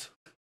head hurts.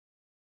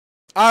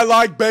 I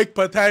like baked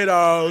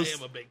potatoes. I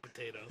am a baked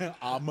potato.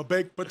 I'm a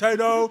baked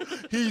potato.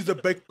 He's a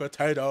baked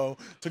potato.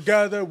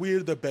 Together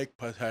we're the baked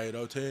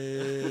potato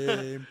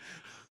team.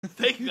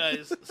 Thank you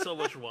guys so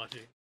much for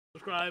watching.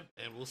 Subscribe,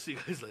 and we'll see you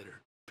guys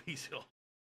later. Peace, y'all.